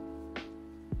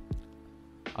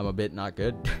not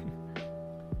good.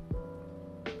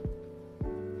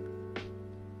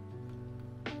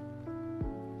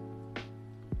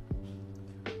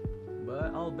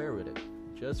 But I'll bear with it,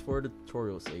 just for the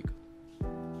tutorial's sake.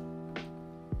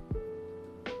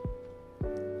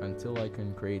 Until I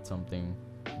can create something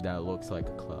that looks like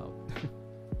a cloud.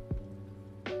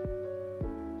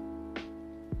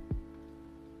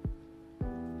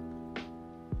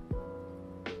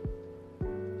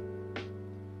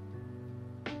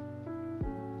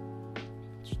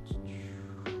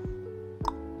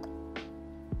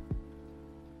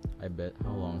 I bet.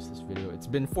 How long is this video? It's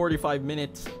been 45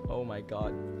 minutes. Oh my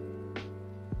god.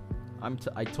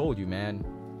 I told you, man.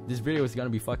 This video is gonna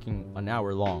be fucking an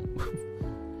hour long.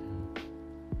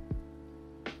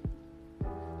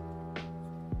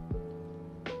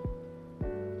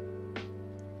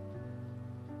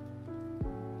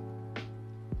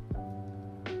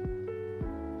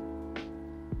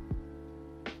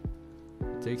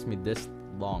 It takes me this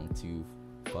long to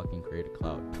fucking create a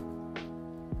cloud.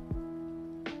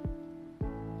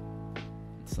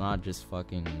 It's not just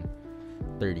fucking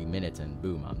 30 minutes and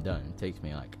boom, I'm done. It takes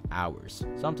me like hours.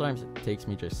 Sometimes it takes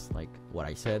me just like what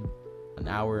I said, an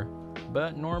hour.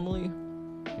 But normally,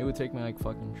 it would take me like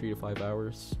fucking 3 to 5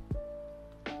 hours.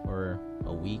 Or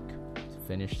a week to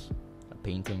finish a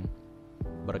painting.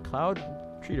 But a cloud,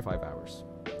 3 to 5 hours.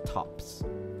 Tops.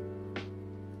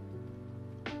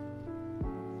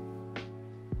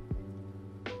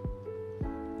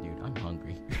 Dude, I'm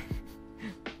hungry.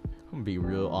 I'm gonna be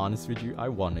real honest with you. I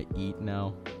want to eat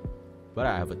now. But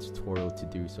I have a tutorial to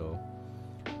do, so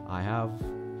I have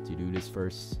to do this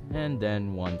first. And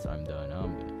then once I'm done,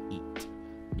 I'm gonna eat.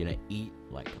 I'm gonna eat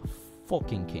like a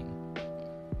fucking king.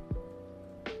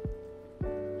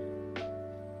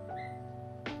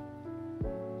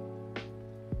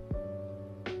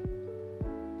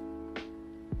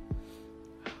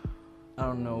 I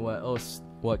don't know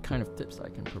what kind of tips I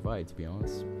can provide, to be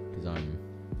honest, because I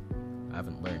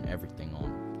haven't learned everything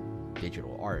on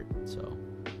digital art, so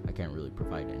I can't really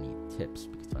provide any tips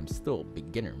because I'm still a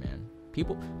beginner, man.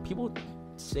 People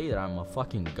say that I'm a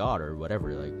fucking god or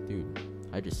whatever. Like, dude,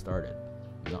 I just started.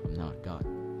 I'm not a god.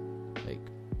 Like,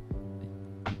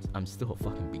 I'm still a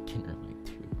fucking beginner. Like,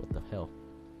 dude, what the hell?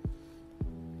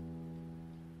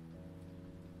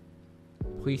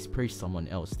 Please praise someone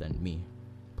else than me,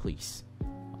 please.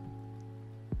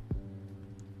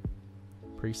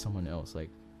 Praise someone else, like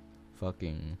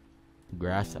fucking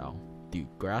Grass Owl. Dude,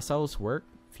 Grass Owl's work,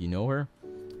 if you know her,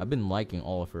 I've been liking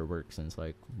all of her work since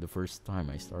like the first time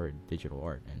I started digital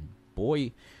art, and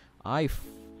boy, I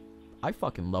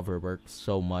fucking love her work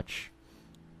so much.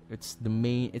 It's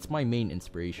my main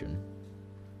inspiration.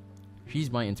 She's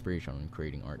my inspiration on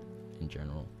creating art in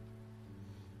general.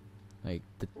 Like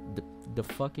the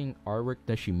fucking artwork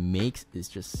that she makes is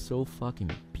just so fucking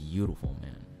beautiful,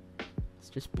 man. It's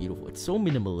just beautiful. It's so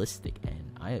minimalistic,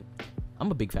 and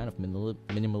I'm a big fan of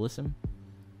minimalism.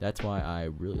 That's why I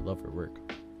really love her work.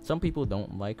 Some people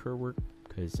don't like her work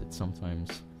because it's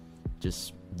sometimes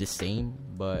just the same,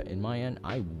 but in my end,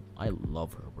 I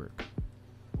love her work.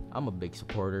 I'm a big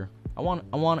supporter.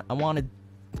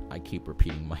 I keep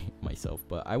repeating myself,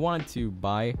 but I wanted to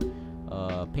buy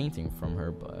a painting from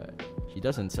her, but she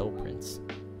doesn't sell prints.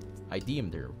 I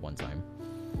DM'd her one time,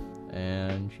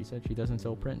 and she said she doesn't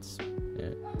sell prints.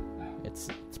 It's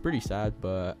pretty sad,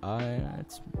 but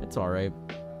it's alright.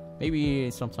 Maybe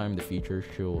sometime in the future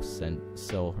she'll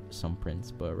sell some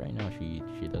prints, but right now she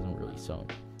doesn't really sell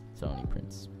any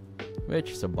prints,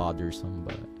 which is a bothersome,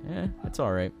 but it's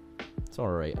alright. It's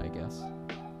alright, I guess.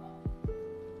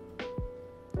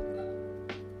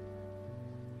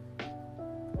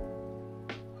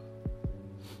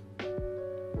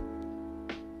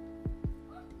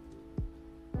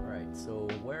 Alright, so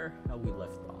where have we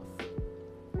left off?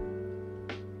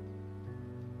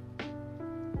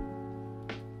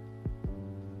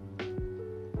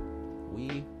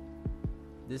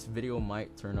 This video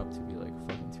might turn up to be like a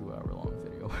fucking 2-hour long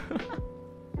video.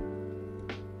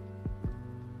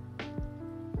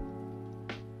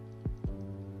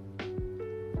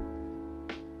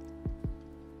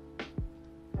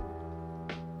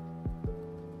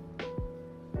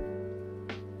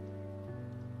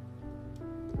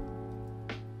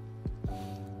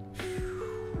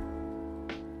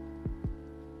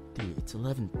 Dude, it's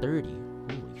 11:30.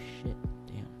 Holy shit,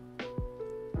 damn.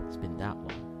 It's been that long.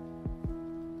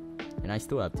 and I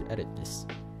still have to edit this.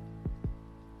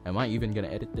 Am I even gonna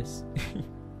edit this?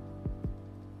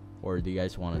 Or do you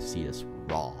guys want to see this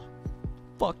raw?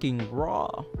 Fucking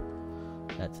raw.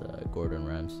 That's Gordon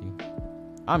Ramsay.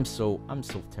 I'm so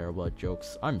terrible at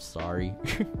jokes. I'm sorry.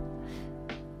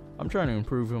 I'm trying to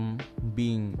improve him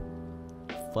being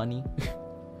funny,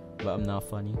 but I'm not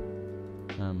funny.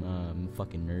 I'm a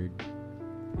fucking nerd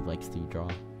who likes to draw.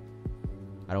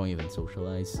 I don't even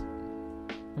socialize.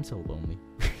 I'm so lonely.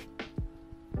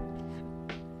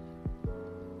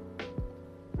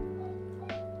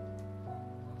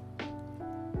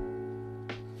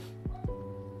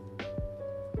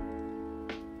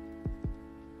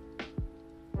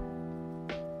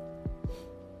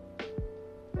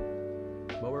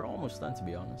 But we're almost done, to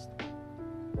be honest.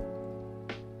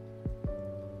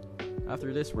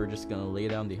 After this, we're just gonna lay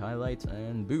down the highlights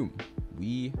and boom,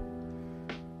 we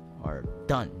are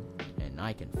done. And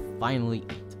I can finally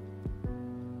eat.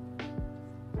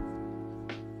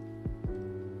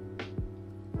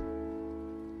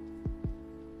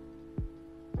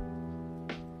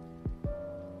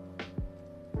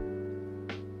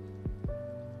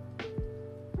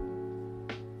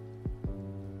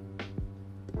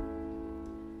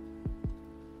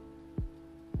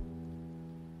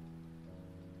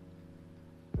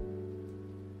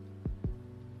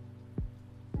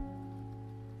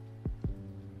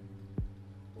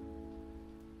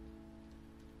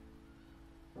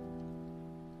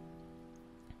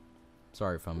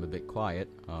 Sorry if I'm a bit quiet.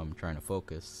 I'm trying to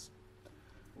focus.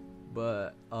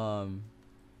 But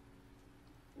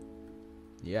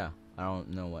yeah, I don't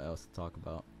know what else to talk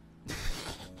about.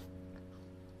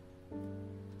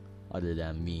 Other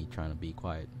than me trying to be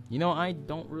quiet. You know, I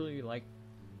don't really like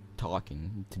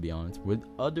talking, to be honest, with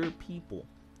other people.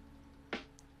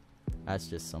 That's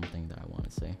just something that I want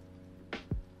to say.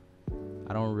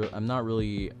 I'm not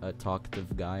really a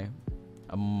talkative guy.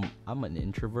 I'm an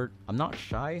introvert. I'm not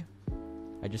shy.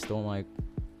 I just don't like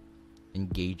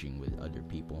engaging with other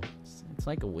people. It's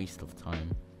like a waste of time.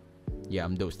 Yeah,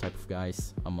 I'm those type of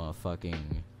guys. I'm a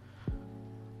fucking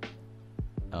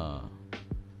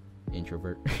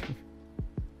introvert.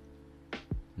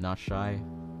 Not shy,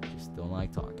 just don't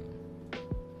like talking.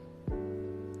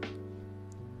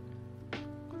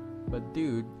 But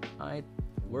dude,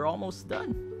 we're almost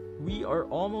done. We are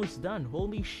almost done.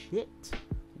 Holy shit.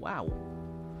 Wow.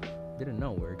 Didn't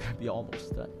know we were gonna be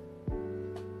almost done.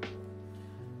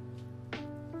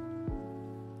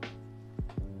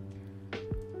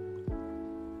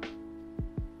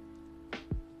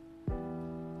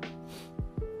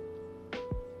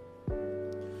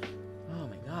 Oh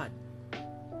my god.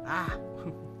 Ah.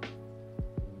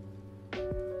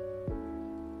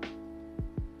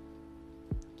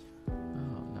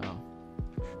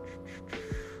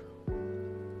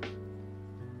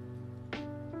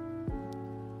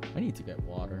 I need to get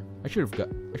water. I should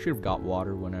have got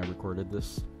water when I recorded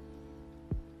this.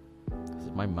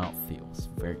 'Cause my mouth feels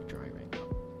very dry right now.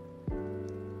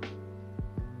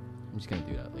 I'm just gonna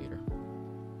do that later.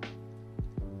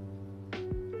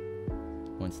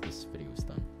 Once this video is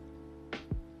done.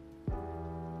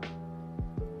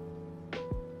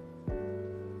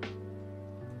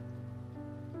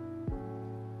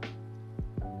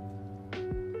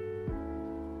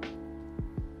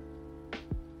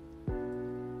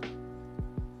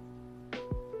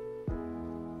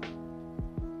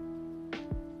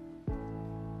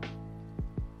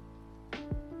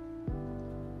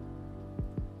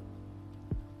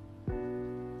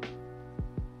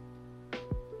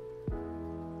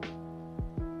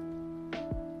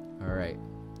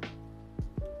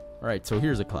 Alright, so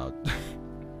here's a cloud.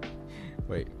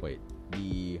 wait.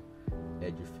 The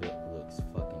edge of it looks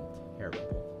fucking terrible.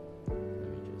 Let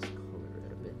me just color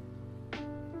it a bit.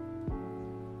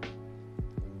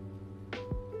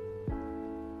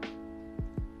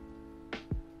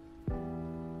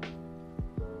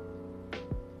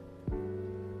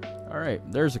 Alright,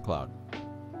 there's a cloud.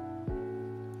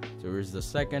 So here's the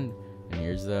second, and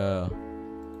here's the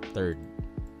third.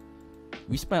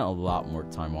 We spent a lot more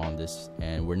time on this,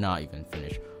 and we're not even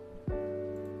finished.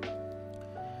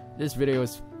 This video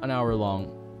is an hour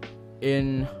long.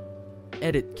 In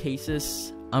edit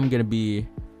cases, I'm gonna be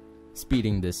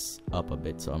speeding this up a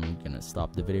bit, so I'm gonna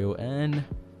stop the video and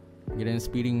I'm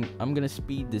gonna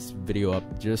speed this video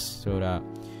up just so that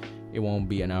it won't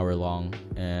be an hour long,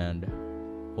 and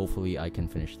hopefully I can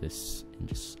finish this in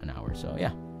just an hour. So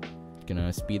yeah,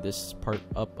 gonna speed this part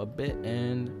up a bit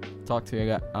and talk to you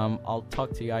guys. I'll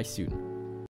talk to you guys soon.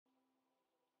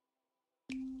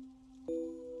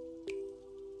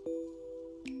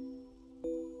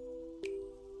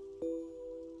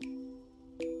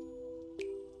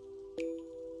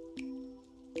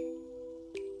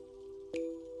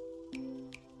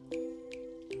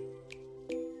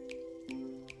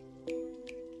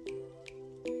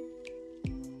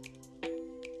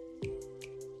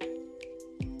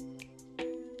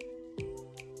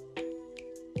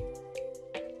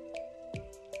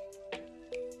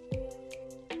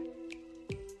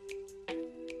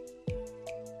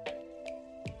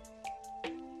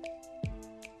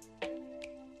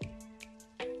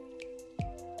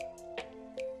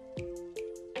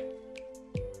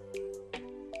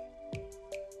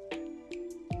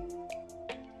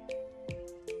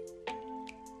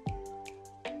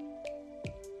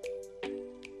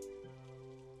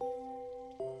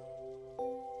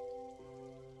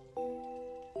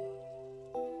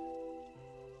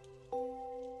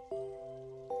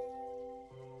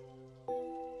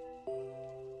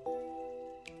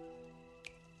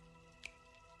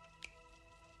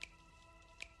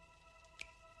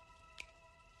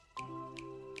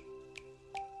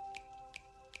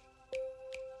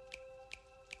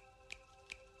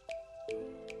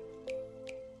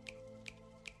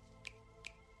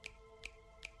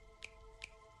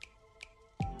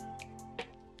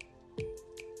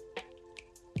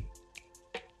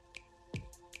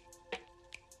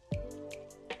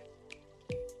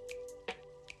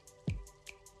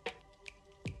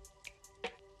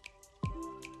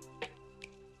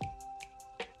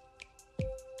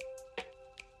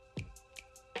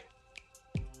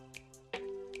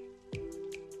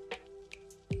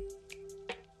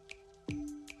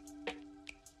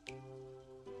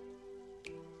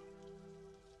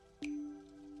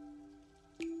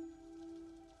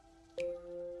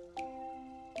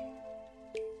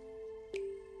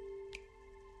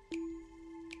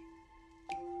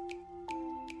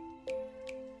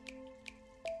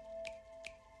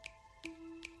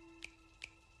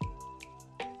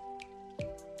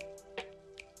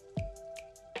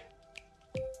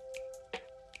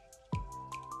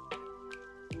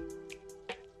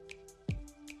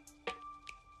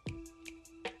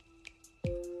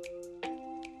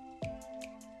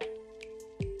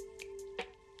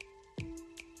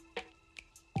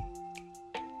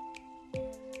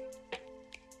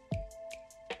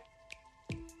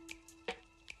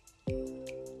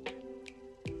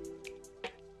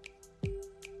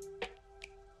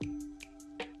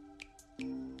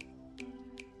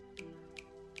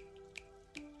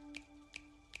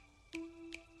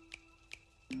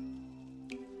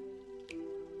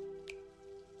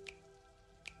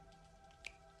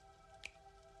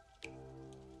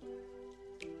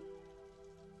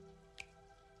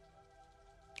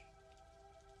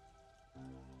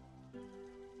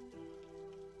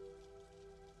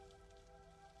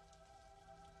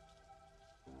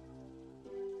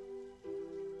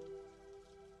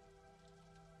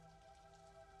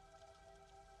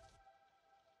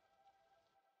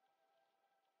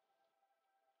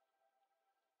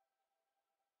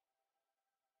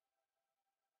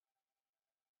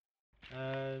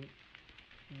 Uh,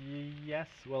 yes,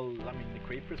 well, I mean, the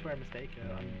creepers were a mistake.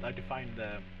 I defined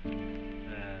the.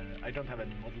 I don't have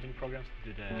any modeling programs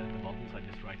to do the models, I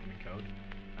just write them in code.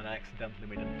 And I accidentally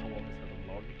made them tall instead of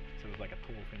log, so it was like a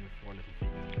tall thing with 4 little feet.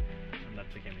 And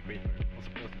that became the creeper. It was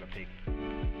supposed to be a pig.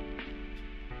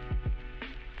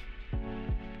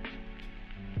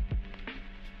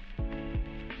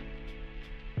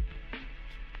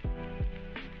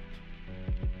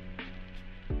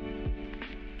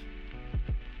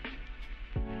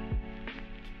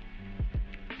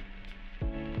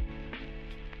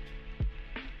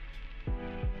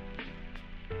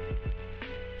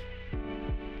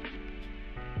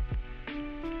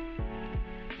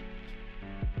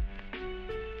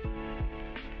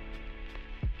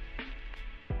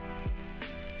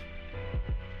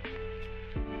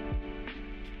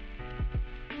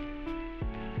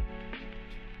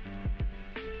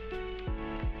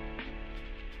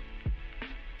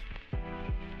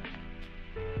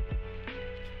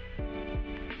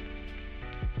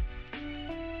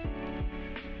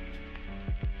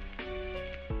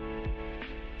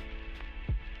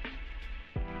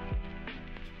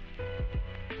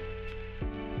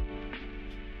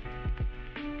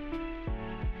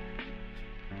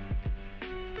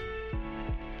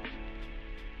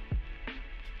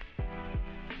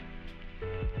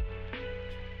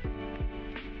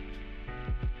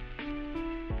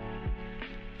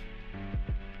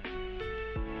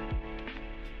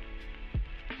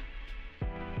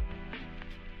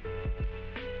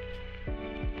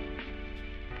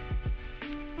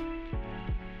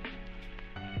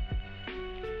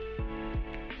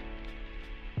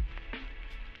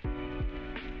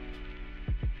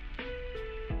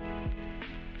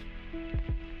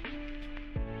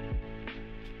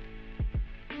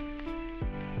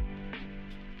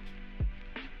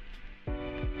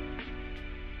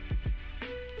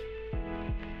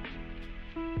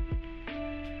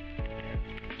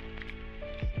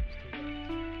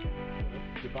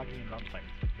 Debugging in runtime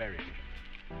is very efficient.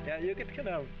 Yeah, you get kind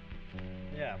of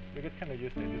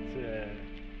used to it.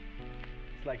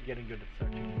 It's like getting good at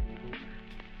searching.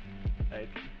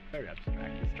 It's very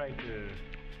abstract. It's trying to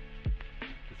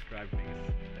describe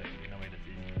things in a way that's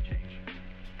easy to change.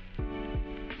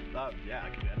 Yeah, I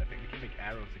can do anything. We can make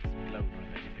arrows explode when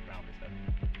they hit the ground instead.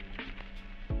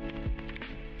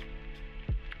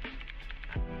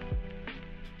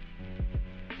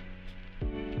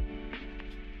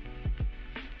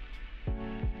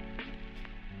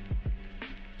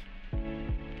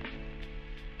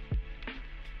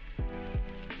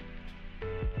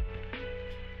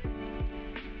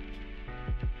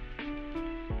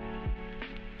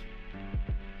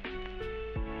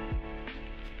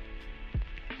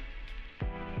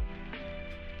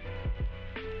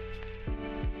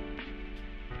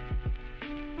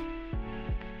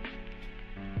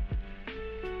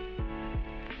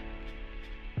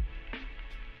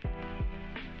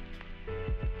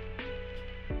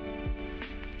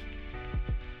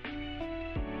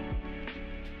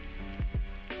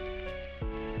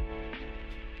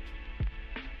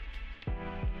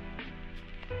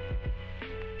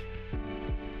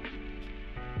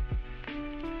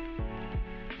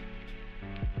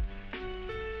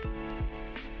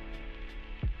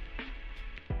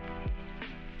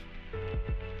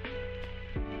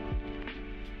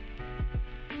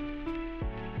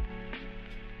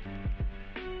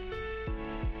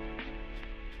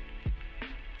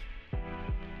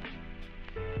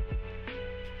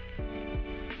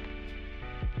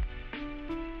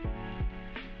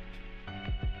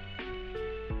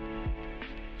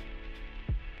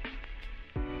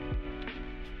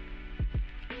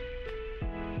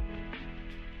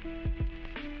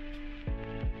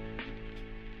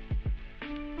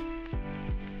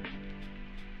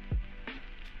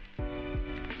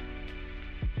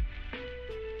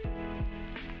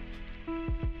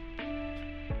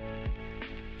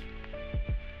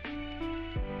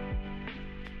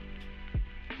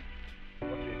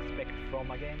 From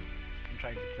a game and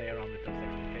trying to play around with those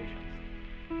expectations.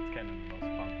 It's kind of the most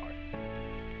fun part.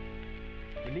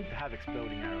 We need to have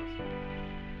exploding arrows.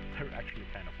 They're actually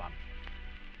kind of fun.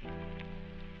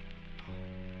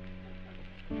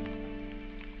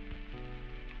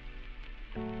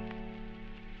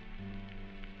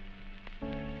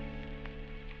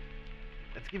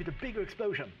 Let's give it a bigger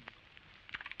explosion.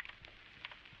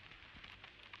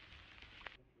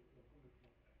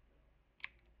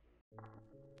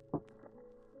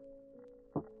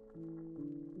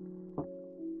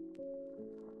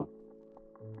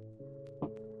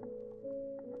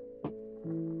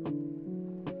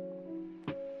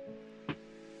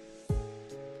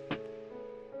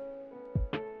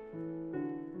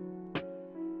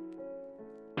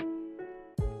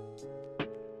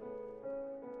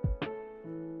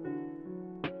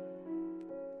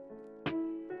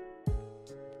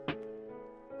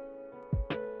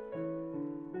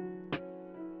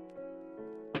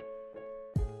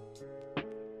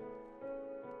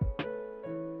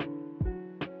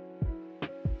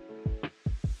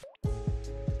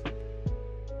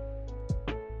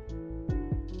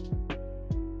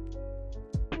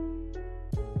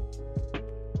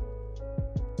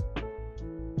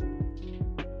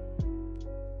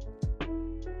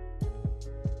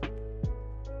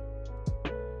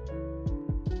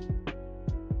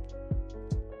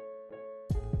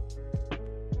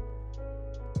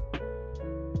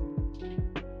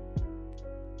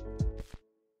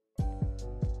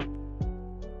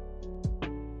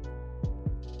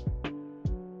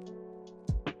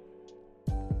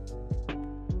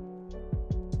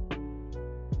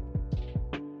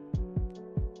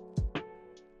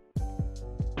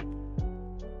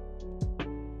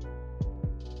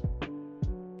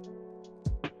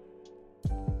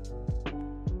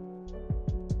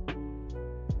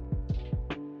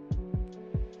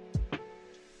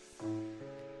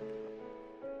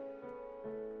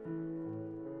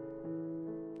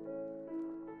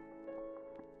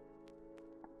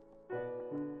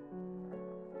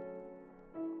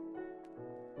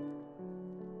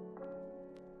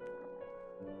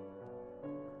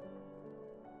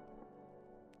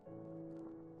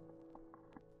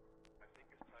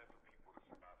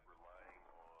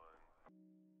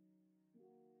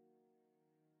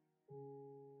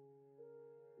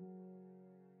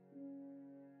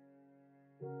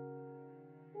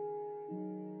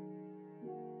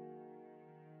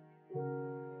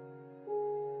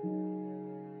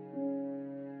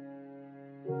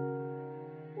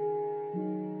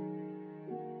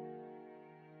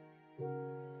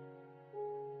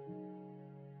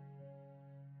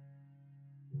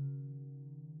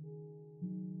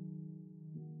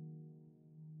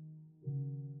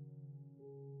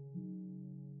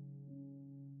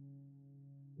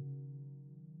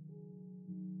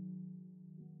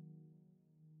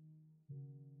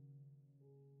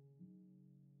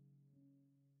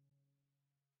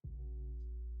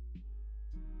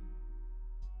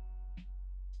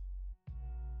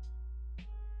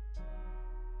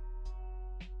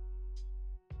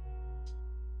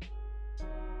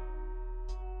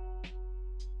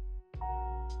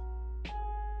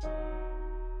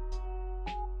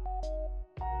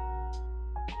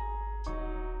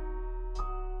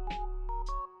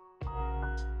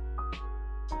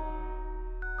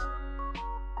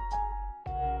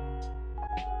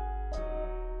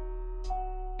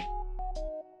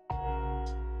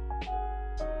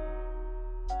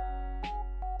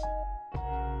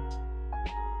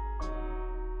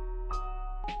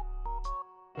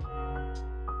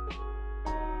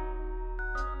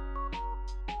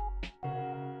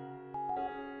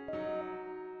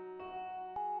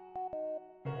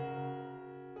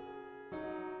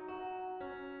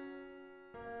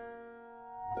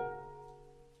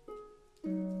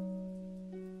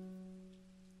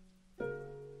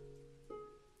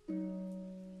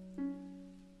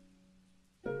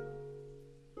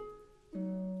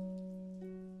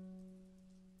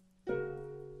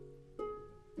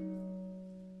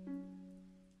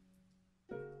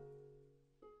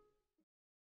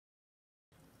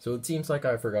 So it seems like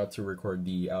I forgot to record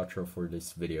the outro for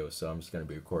this video, so I'm just gonna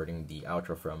be recording the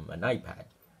outro from an iPad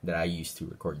that I used to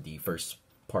record the first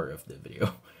part of the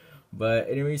video. But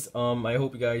anyways, I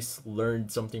hope you guys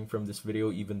learned something from this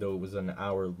video, even though it was an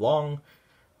hour long.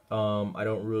 I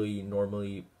don't really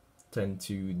normally tend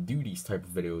to do these type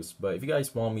of videos, but if you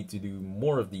guys want me to do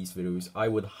more of these videos, I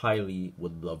would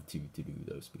love to do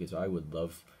those, because I would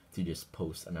love to just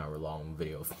post an hour long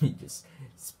video of me just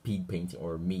speed painting,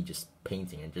 or me just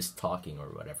painting and just talking or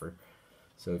whatever.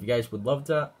 So if you guys would love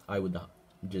that, I would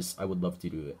love to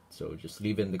do it. So just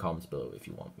leave it in the comments below if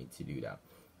you want me to do that.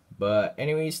 But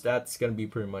anyways, that's gonna be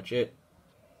pretty much it.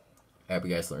 I hope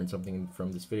you guys learned something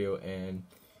from this video, and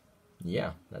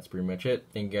yeah, that's pretty much it.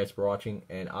 Thank you guys for watching,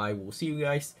 and I will see you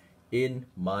guys in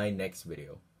my next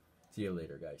video. See you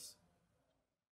later, guys.